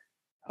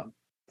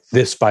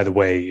 This, by the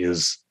way,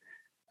 is,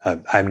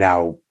 I'm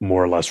now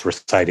more or less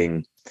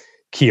reciting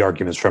key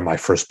arguments from my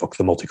first book,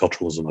 The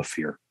Multiculturalism of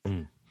Fear,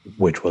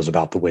 which was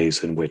about the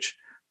ways in which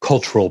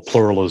cultural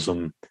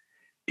pluralism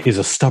is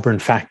a stubborn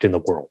fact in the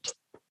world,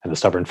 and a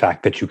stubborn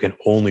fact that you can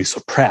only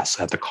suppress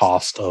at the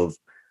cost of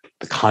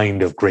the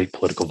kind of great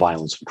political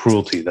violence and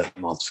cruelty that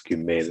Montesquieu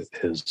made it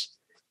his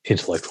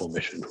intellectual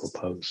mission to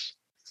oppose.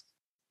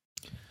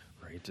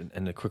 Right,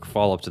 and a quick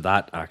follow-up to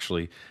that,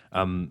 actually.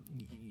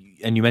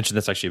 And you mentioned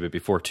this actually a bit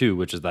before too,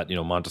 which is that,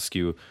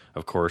 Montesquieu,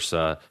 of course,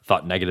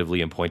 thought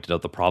negatively and pointed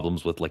out the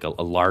problems with like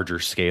a larger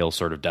scale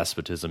sort of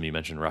despotism. You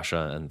mentioned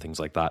Russia and things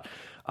like that.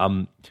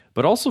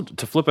 But also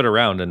to flip it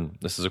around, and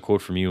this is a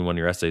quote from you in one of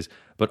your essays,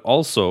 but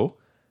also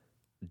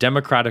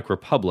democratic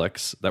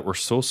republics that were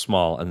so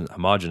small and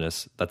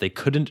homogenous that they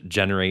couldn't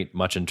generate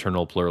much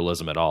internal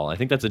pluralism at all. I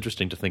think that's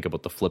interesting to think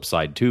about the flip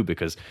side too,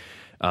 because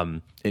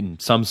in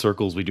some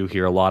circles, we do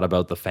hear a lot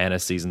about the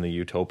fantasies and the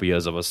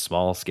utopias of a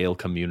small-scale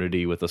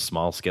community with a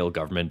small-scale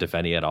government, if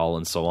any at all,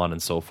 and so on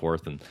and so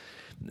forth. And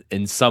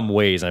in some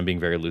ways, I'm being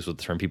very loose with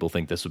the term, people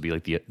think this would be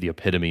like the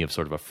epitome of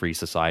sort of a free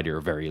society, or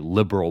a very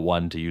liberal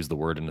one, to use the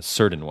word in a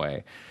certain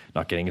way.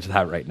 Not getting into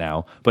that right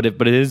now. But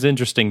it is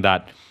interesting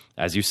that,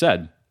 as you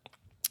said,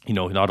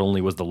 not only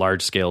was the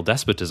large-scale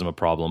despotism a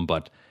problem,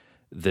 but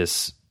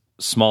this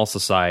small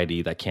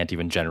society that can't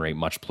even generate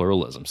much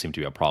pluralism seemed to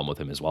be a problem with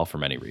him as well for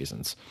many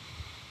reasons.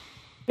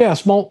 Yeah,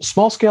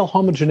 small scale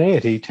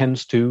homogeneity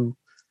tends to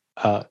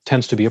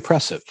be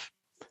oppressive.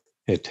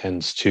 It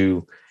tends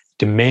to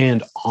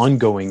demand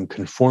ongoing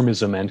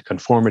conformism and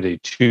conformity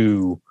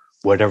to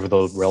whatever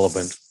the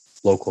relevant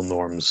local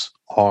norms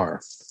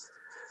are.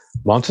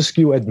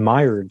 Montesquieu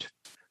admired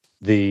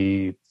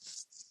the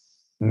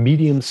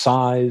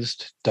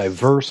medium-sized,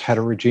 diverse,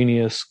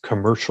 heterogeneous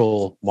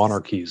commercial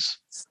monarchies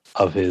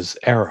of his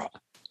era.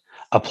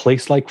 A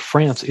place like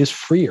France is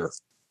freer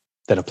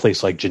than a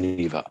place like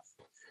Geneva.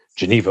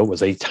 Geneva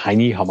was a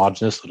tiny,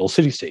 homogeneous little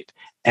city-state,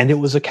 and it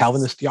was a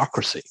Calvinist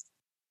theocracy.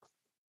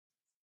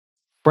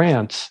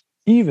 France,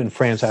 even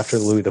France after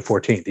Louis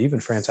XIV,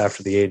 even France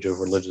after the age of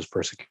religious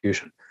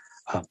persecution,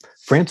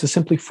 France is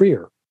simply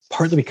freer,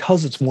 partly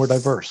because it's more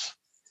diverse.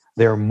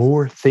 There are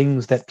more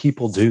things that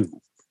people do,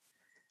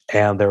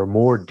 and there are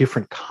more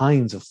different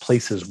kinds of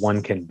places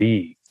one can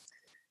be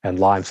and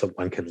lives that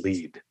one can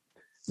lead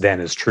than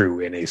is true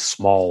in a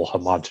small,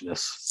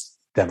 homogeneous,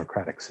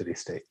 democratic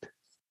city-state.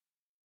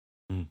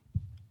 And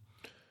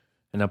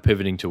now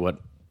pivoting to what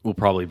will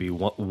probably be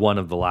one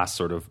of the last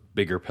sort of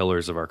bigger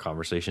pillars of our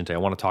conversation today, I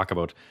want to talk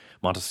about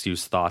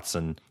Montesquieu's thoughts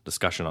and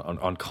discussion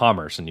on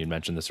commerce. And you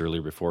mentioned this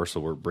earlier before,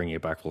 so we're bringing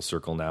it back full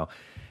circle now.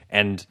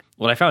 And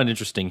what I found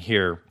interesting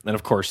here, and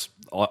of course,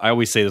 I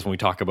always say this when we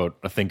talk about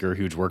a thinker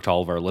who's worked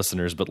all of our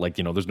listeners, but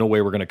there's no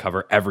way we're going to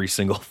cover every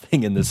single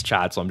thing in this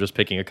chat. So I'm just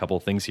picking a couple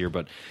of things here.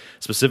 But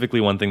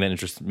specifically, one thing that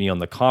interests me on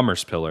the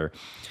commerce pillar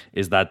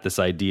is that this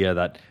idea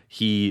that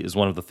he is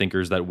one of the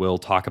thinkers that will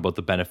talk about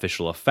the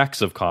beneficial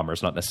effects of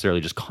commerce, not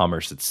necessarily just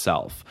commerce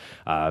itself.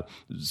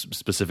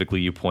 Specifically,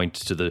 you point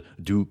to the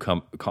du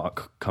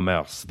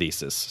commerce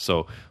thesis.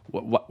 So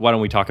why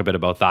don't we talk a bit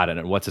about that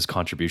and what's his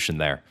contribution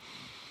there?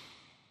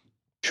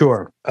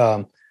 Sure.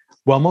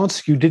 While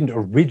Montesquieu didn't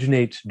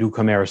originate du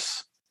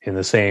commerce in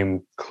the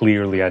same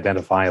clearly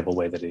identifiable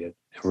way that he had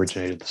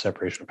originated the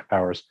separation of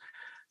powers,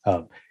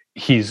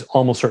 he's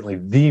almost certainly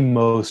the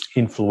most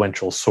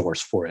influential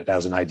source for it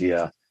as an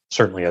idea,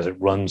 certainly as it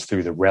runs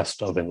through the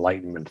rest of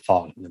Enlightenment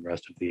thought in the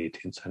rest of the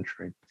 18th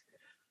century.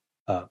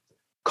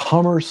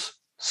 Commerce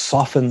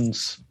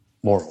softens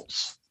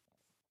morals.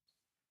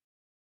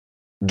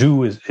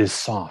 Du is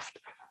soft.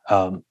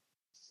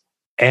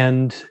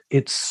 And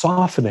its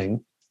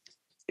softening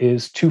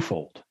is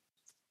twofold.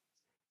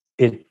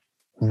 It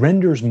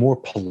renders more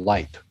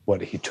polite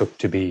what he took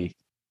to be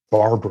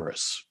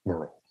barbarous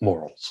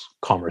morals.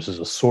 Commerce is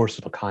a source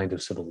of a kind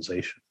of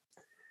civilization.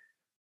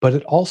 But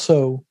it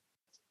also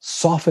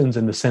softens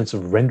in the sense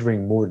of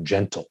rendering more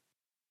gentle,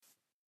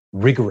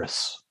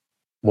 rigorous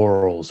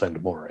morals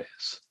and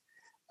mores.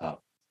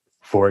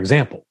 For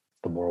example,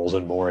 the morals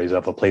and mores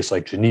of a place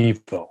like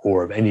Geneva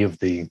or of any of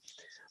the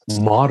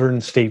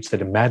modern states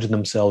that imagine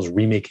themselves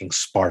remaking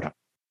Sparta,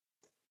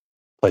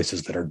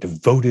 places that are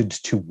devoted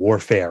to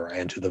warfare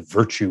and to the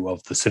virtue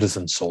of the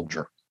citizen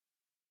soldier.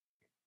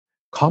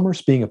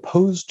 Commerce being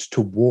opposed to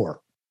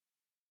war,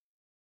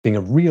 being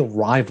a real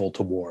rival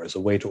to war as a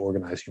way to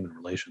organize human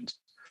relations,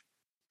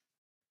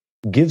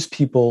 gives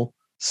people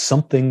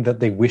something that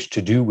they wish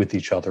to do with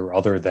each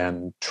other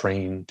than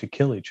train to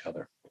kill each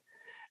other.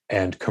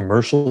 And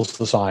commercial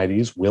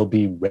societies will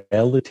be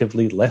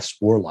relatively less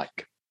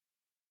warlike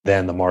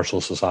than the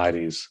martial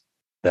societies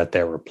that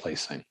they're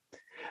replacing.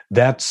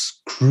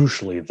 That's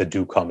crucially the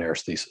du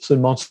commerce thesis.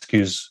 And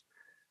Montesquieu's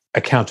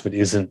account of it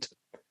isn't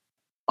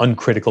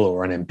uncritical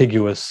or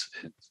unambiguous.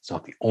 It's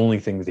not the only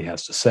thing that he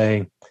has to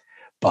say,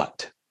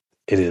 but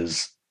it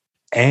is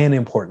an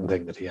important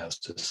thing that he has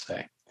to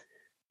say.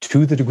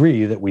 To the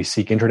degree that we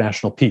seek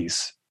international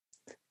peace,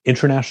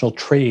 international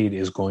trade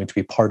is going to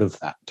be part of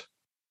that.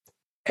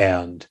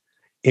 And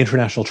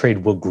international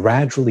trade will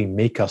gradually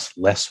make us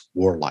less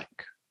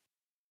warlike.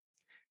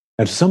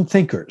 And to some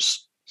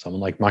thinkers, someone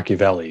like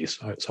Machiavelli,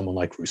 someone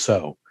like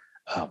Rousseau,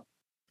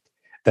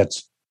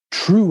 that's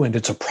true and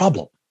it's a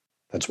problem.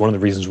 That's one of the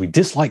reasons we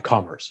dislike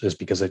commerce, is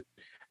because it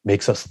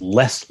makes us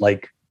less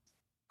like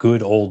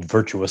good old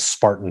virtuous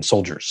Spartan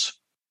soldiers.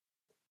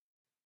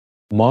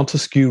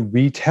 Montesquieu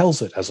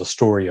retells it as a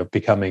story of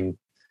becoming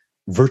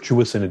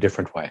virtuous in a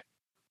different way.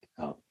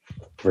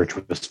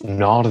 Virtuous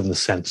not in the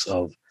sense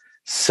of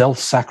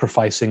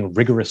self-sacrificing,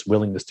 rigorous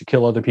willingness to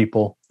kill other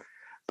people,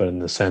 but in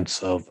the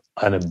sense of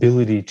an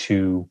ability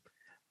to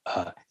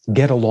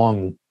get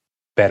along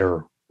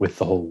better with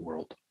the whole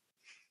world.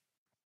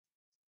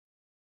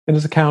 In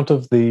his account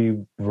of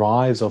the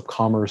rise of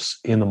commerce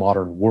in the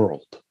modern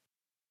world,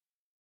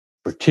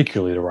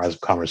 particularly the rise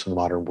of commerce in the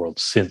modern world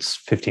since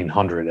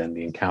 1500 and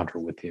the encounter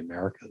with the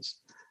Americas,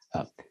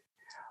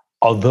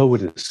 although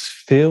it is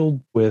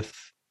filled with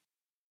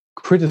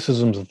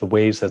criticisms of the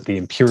ways that the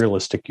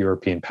imperialistic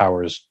European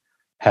powers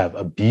have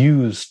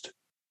abused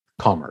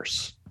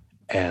commerce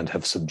and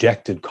have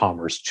subjected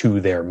commerce to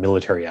their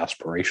military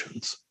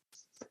aspirations,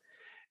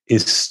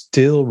 is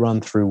still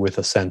run through with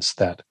a sense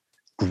that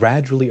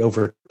gradually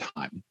over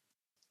time,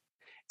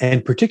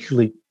 and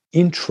particularly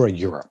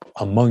intra-Europe,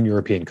 among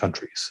European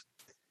countries,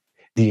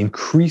 the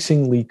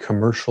increasingly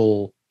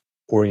commercial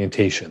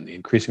orientation, the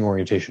increasing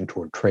orientation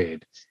toward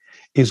trade,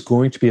 is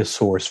going to be a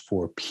source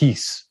for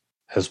peace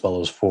as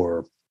well as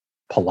for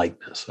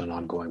politeness and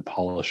ongoing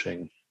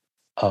polishing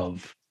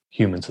of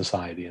human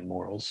society and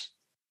morals.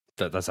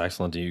 That's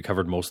excellent. You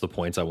covered most of the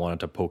points I wanted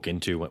to poke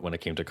into when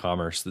it came to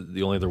commerce.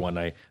 The only other one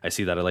I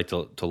see that I like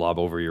to lob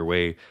over your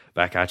way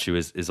back at you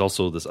is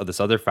also this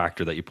other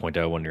factor that you point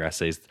out in one of your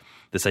essays,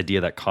 this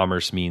idea that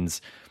commerce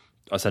means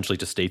essentially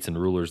to states and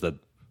rulers that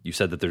you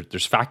said that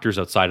there's factors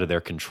outside of their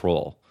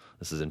control.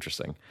 This is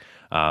interesting.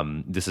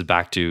 This is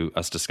back to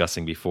us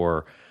discussing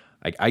before.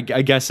 I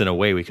guess in a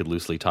way we could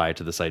loosely tie it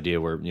to this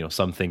idea where,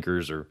 some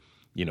thinkers are,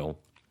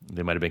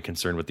 they might have been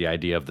concerned with the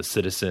idea of the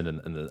citizen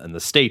and the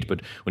state,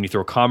 but when you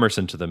throw commerce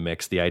into the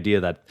mix, the idea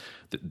that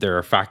there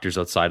are factors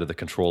outside of the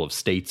control of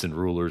states and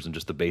rulers and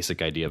just the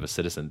basic idea of a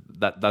citizen,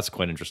 that's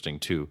quite interesting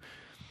too.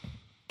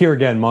 Here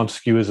again,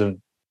 Montesquieu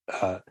isn't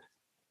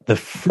the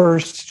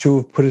first to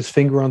have put his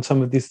finger on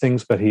some of these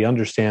things, but he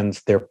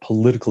understands their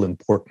political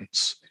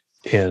importance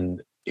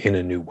in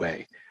a new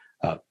way.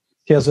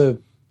 He has a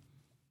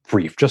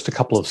brief, just a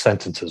couple of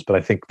sentences, but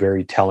I think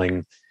very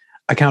telling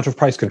account of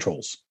price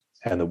controls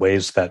and the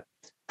ways that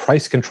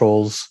price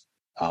controls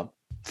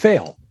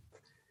fail.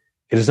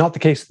 It is not the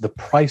case that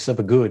the price of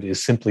a good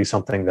is simply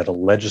something that a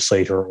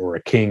legislator or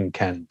a king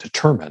can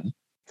determine,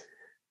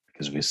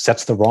 because if he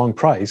sets the wrong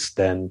price,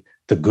 then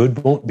the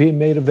good won't be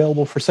made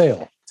available for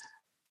sale.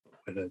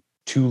 But a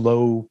too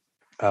low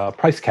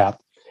price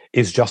cap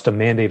is just a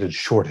mandated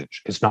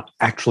shortage. It's not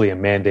actually a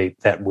mandate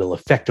that will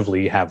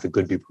effectively have the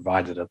good be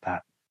provided at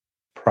that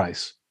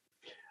price.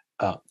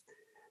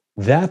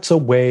 That's a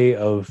way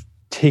of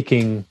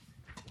taking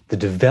the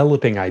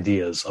developing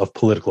ideas of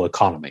political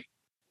economy.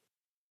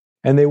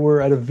 And they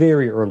were at a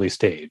very early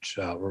stage.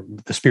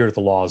 The spirit of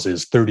the laws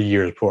is 30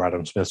 years before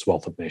Adam Smith's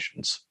Wealth of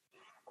Nations.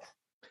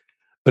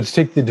 But to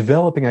take the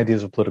developing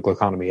ideas of political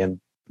economy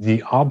and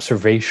the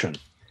observation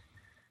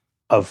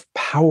of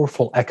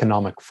powerful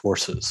economic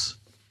forces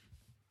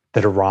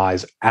that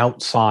arise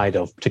outside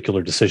of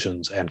particular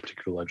decisions and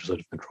particular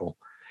legislative control,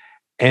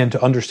 and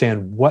to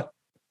understand what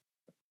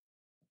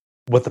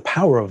the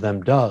power of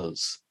them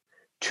does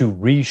to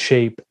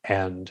reshape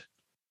and,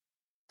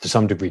 to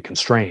some degree,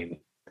 constrain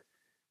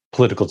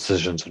political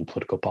decisions and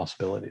political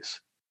possibilities.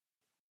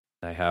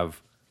 I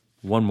have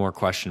one more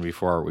question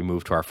before we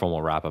move to our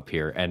formal wrap-up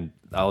here, and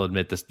I'll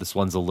admit this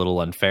one's a little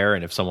unfair,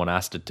 and if someone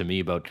asked it to me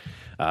about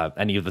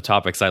any of the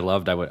topics I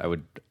loved,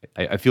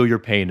 I feel your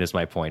pain is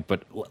my point,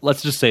 but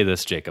let's just say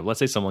this, Jacob. Let's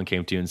say someone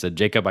came to you and said,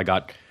 Jacob, I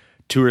got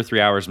 2 or 3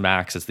 hours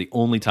max. It's the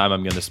only time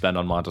I'm going to spend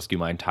on Montesquieu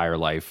my entire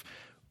life.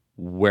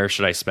 Where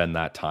should I spend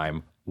that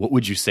time? What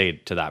would you say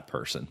to that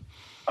person?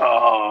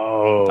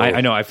 Oh,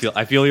 I know. I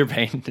feel your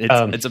pain.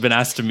 It's been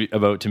asked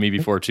to me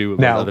before too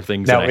about other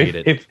things, and I hate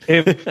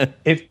it.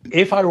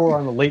 If I were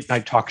on a late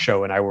night talk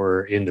show and I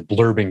were in the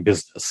blurbing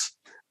business,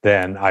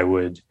 then I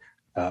would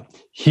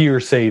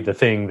say the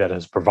thing that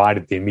has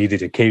provided the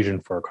immediate occasion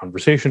for our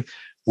conversation,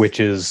 which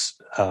is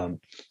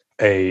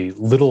a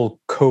little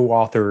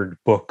co-authored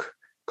book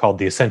called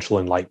The Essential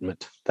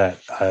Enlightenment that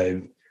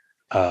I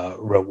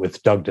wrote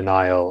with Doug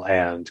Denial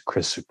and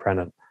Chris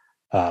Suprenant,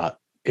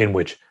 in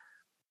which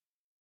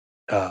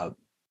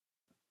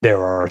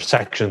there are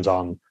sections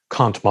on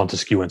Kant,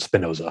 Montesquieu, and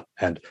Spinoza.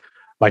 And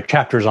my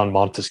chapters on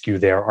Montesquieu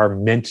there are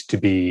meant to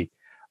be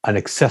an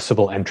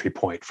accessible entry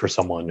point for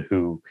someone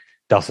who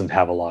doesn't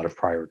have a lot of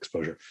prior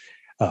exposure.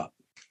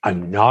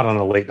 I'm not on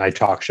a late night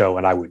talk show,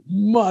 and I would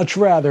much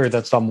rather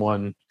that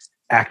someone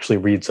actually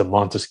read some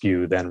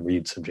Montesquieu than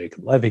read some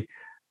Jacob Levy.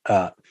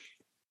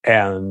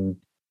 And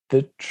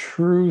the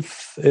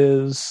truth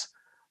is,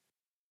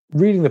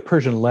 reading the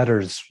Persian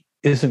letters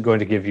isn't going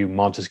to give you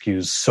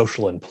Montesquieu's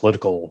social and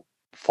political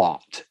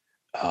thought.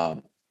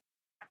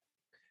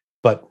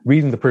 But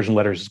reading the Persian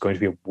letters is going to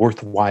be a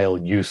worthwhile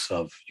use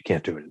of, you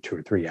can't do it in 2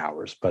 or 3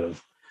 hours, but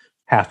of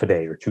half a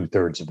day or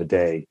 2/3 of a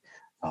day.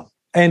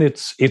 And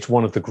it's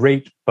one of the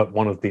great, but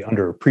one of the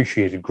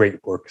underappreciated great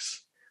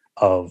works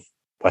of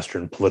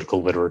Western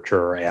political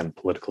literature and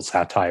political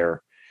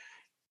satire.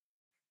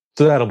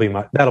 So that'll be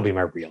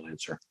my real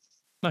answer.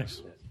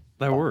 Nice.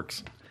 That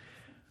works.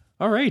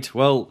 All right.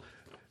 Well,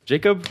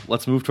 Jacob,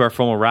 let's move to our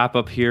formal wrap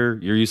up here.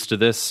 You're used to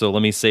this, so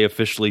let me say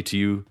officially to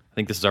you, I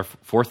think this is our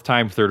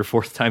third or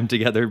fourth time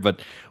together,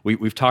 but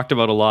we've talked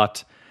about a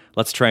lot.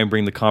 Let's try and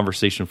bring the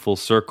conversation full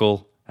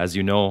circle. As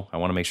you know, I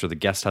want to make sure the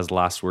guest has the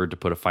last word to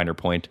put a finer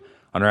point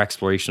on our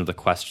exploration of the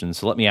question.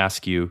 So let me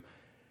ask you,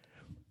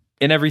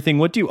 in everything,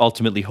 what do you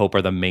ultimately hope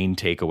are the main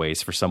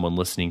takeaways for someone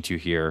listening to you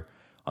here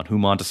on who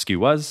Montesquieu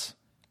was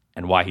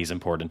and why he's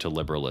important to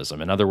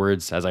liberalism? In other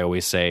words, as I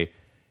always say,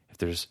 if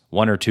there's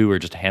one or two or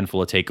just a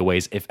handful of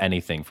takeaways, if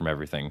anything, from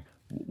everything,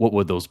 what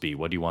would those be?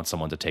 What do you want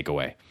someone to take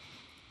away?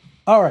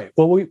 All right.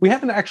 Well, we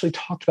haven't actually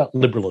talked about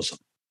liberalism.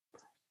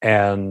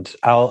 And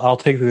I'll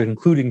take the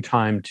concluding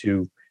time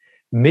to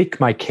make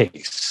my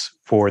case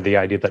for the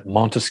idea that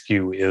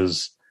Montesquieu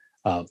is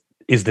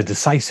the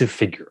decisive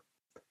figure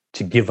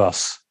to give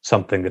us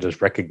something that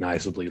is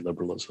recognizably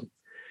liberalism.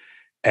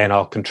 And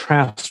I'll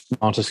contrast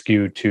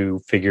Montesquieu to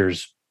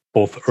figures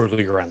both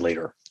earlier and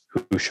later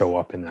who show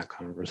up in that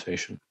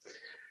conversation.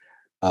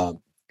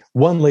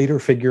 One later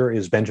figure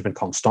is Benjamin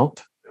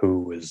Constant,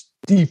 who is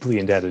deeply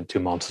indebted to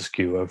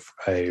Montesquieu,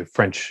 a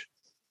French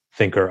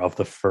thinker of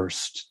the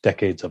first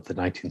decades of the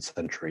 19th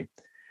century.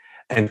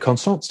 And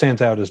Constant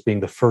stands out as being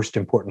the first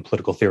important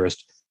political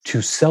theorist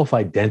to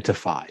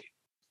self-identify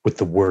with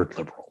the word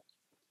liberal.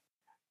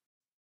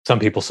 Some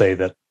people say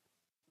that,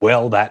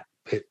 well, that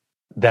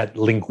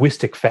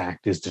linguistic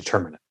fact is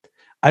determinate.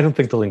 I don't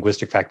think the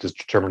linguistic fact is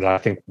determinate. I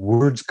think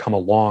words come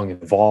along,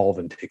 evolve,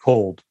 and take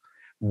hold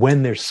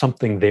when there's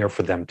something there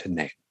for them to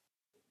name.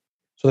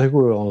 So I think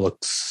we're going to look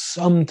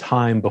some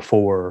time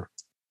before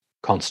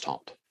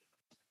Constant.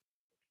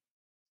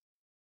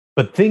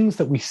 But things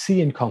that we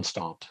see in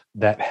Constant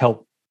that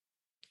help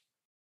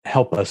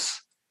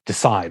us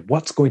decide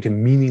what's going to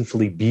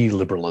meaningfully be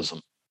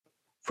liberalism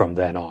from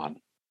then on.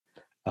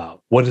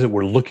 What is it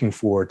we're looking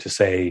for to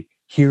say,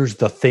 here's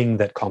the thing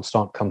that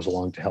Constant comes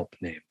along to help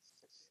name?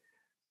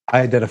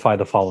 I identify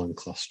the following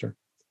cluster.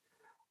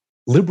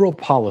 Liberal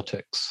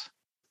politics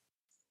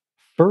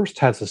first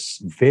has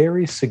a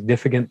very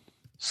significant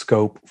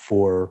scope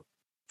for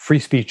free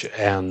speech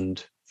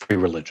and free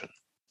religion.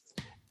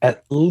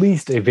 At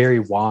least a very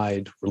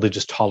wide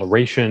religious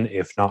toleration,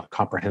 if not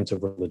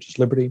comprehensive religious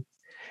liberty.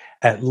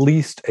 At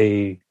least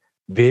a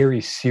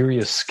very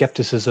serious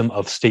skepticism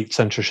of state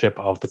censorship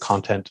of the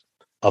content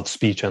of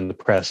speech and the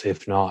press,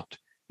 if not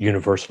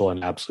universal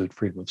and absolute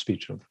freedom of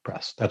speech and of the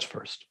press. That's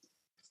first.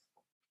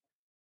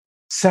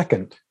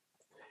 Second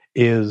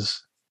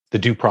is the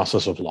due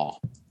process of law.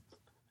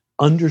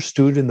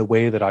 Understood in the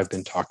way that I've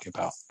been talking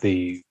about,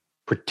 the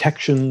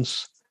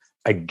protections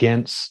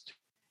against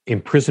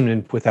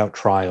imprisonment without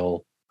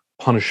trial,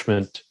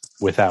 punishment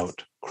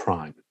without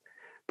crime,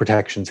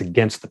 protections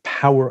against the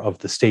power of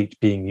the state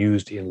being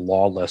used in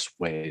lawless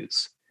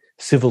ways,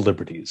 civil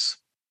liberties.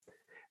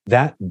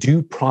 That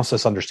due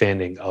process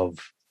understanding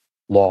of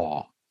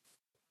law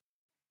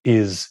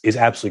is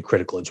absolutely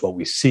critical. It's what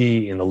we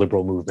see in the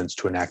liberal movements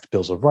to enact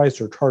bills of rights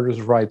or charters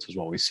of rights. It's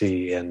what we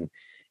see in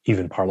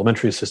even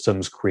parliamentary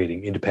systems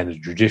creating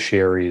independent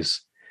judiciaries.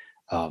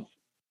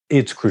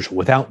 It's crucial.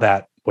 Without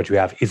that, what you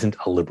have isn't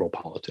a liberal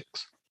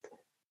politics.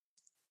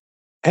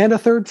 And a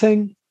third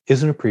thing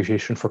is an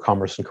appreciation for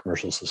commerce and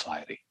commercial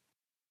society.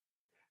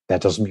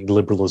 That doesn't mean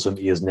liberalism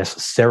is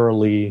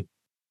necessarily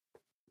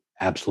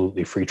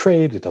absolutely free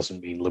trade. It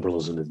doesn't mean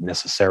liberalism is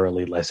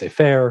necessarily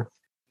laissez-faire.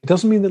 It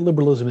doesn't mean that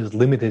liberalism is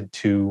limited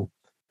to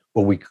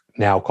what we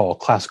now call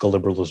classical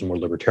liberalism or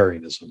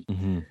libertarianism.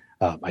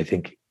 Mm-hmm. I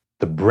think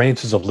the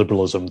branches of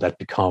liberalism that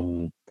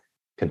become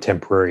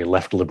contemporary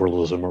left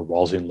liberalism or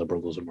Rawlsian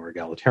liberalism or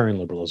egalitarian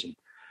liberalism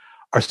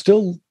are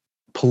still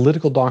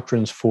political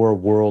doctrines for a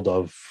world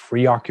of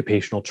free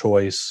occupational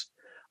choice,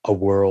 a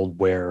world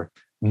where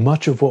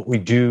much of what we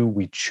do,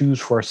 we choose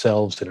for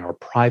ourselves in our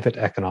private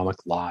economic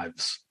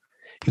lives.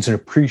 It's an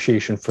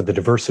appreciation for the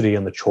diversity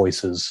and the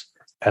choices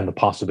and the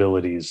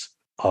possibilities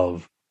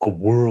of a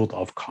world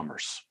of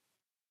commerce.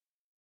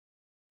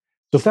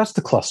 So if that's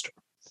the cluster,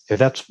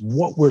 That's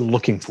what we're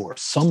looking for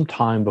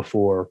sometime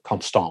before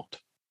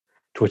constant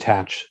to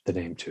attach the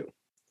name to.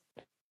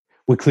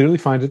 We clearly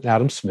find it in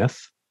Adam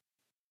Smith.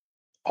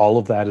 All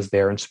of that is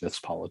there in Smith's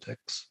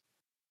politics.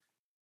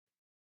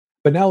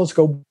 But now let's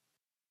go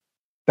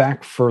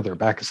back further,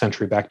 back a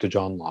century, back to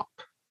John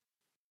Locke.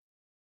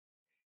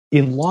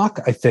 In Locke,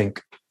 I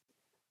think,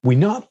 we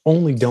not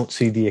only don't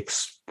see the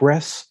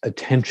express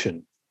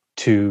attention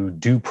to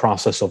due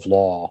process of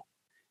law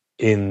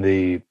in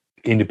the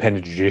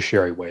independent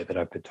judiciary way that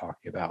I've been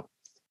talking about,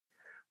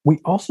 we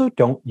also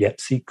don't yet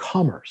see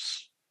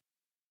commerce.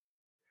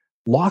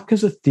 Locke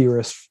is a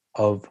theorist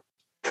of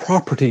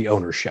property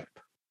ownership.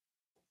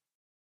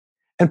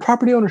 And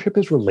property ownership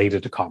is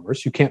related to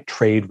commerce. You can't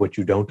trade what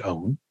you don't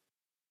own.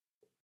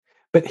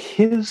 But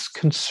his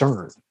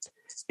concern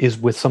is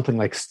with something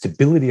like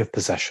stability of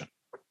possession.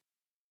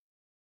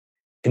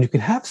 And you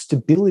can have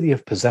stability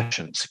of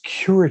possession,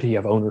 security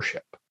of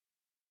ownership,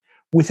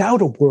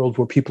 without a world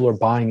where people are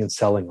buying and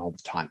selling all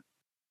the time.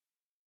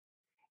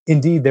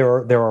 Indeed,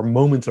 there are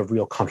moments of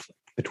real conflict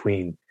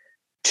between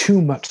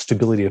too much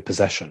stability of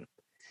possession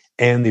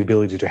and the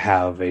ability to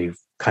have a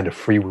kind of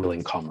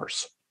freewheeling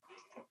commerce.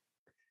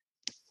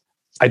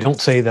 I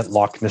don't say that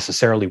Locke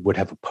necessarily would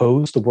have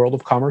opposed the world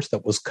of commerce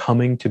that was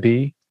coming to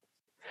be,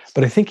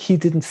 but I think he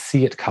didn't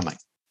see it coming.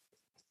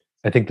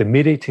 I think the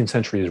mid-18th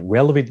century is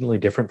relevantly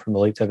different from the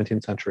late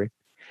 17th century.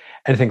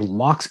 And I think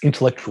Locke's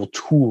intellectual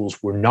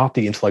tools were not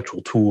the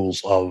intellectual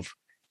tools of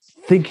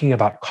thinking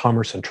about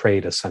commerce and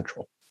trade as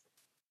central,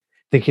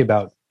 thinking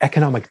about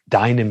economic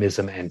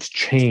dynamism and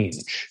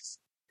change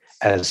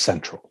as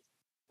central.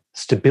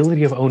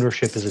 Stability of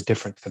ownership is a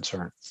different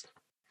concern.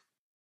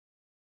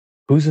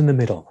 Who's in the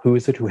middle? Who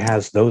is it who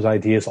has those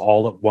ideas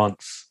all at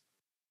once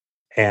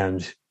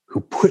and who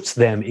puts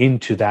them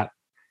into that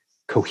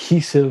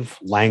cohesive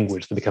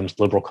language that becomes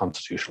liberal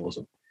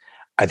constitutionalism?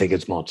 I think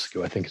it's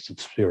Montesquieu. I think it's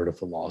the spirit of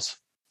the laws.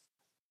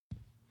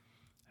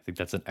 I think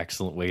that's an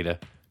excellent way to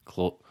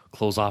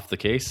close off the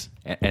case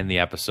and the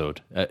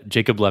episode.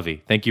 Jacob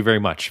Levy, thank you very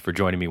much for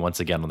joining me once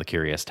again on The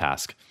Curious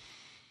Task.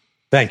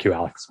 Thank you,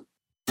 Alex.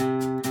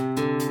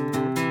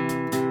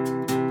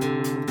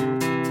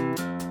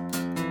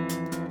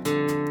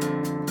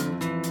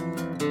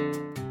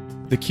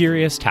 The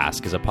Curious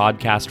Task is a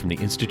podcast from the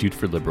Institute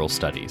for Liberal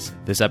Studies.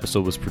 This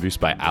episode was produced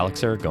by Alex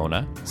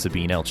Aragona,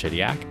 Sabine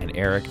Elchidiak, and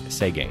Eric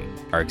Seguin.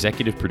 Our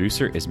executive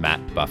producer is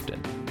Matt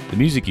Buffton. The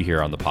music you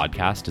hear on the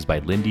podcast is by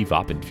Lindy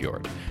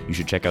Voppenfjord. You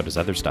should check out his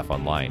other stuff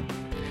online.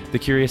 The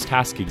Curious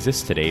Task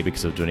exists today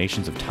because of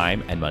donations of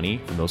time and money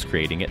from those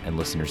creating it and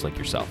listeners like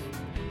yourself.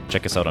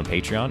 Check us out on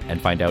Patreon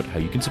and find out how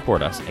you can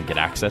support us and get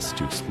access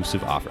to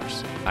exclusive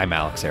offers. I'm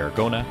Alex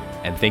Aragona,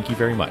 and thank you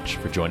very much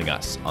for joining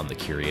us on The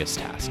Curious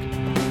Task.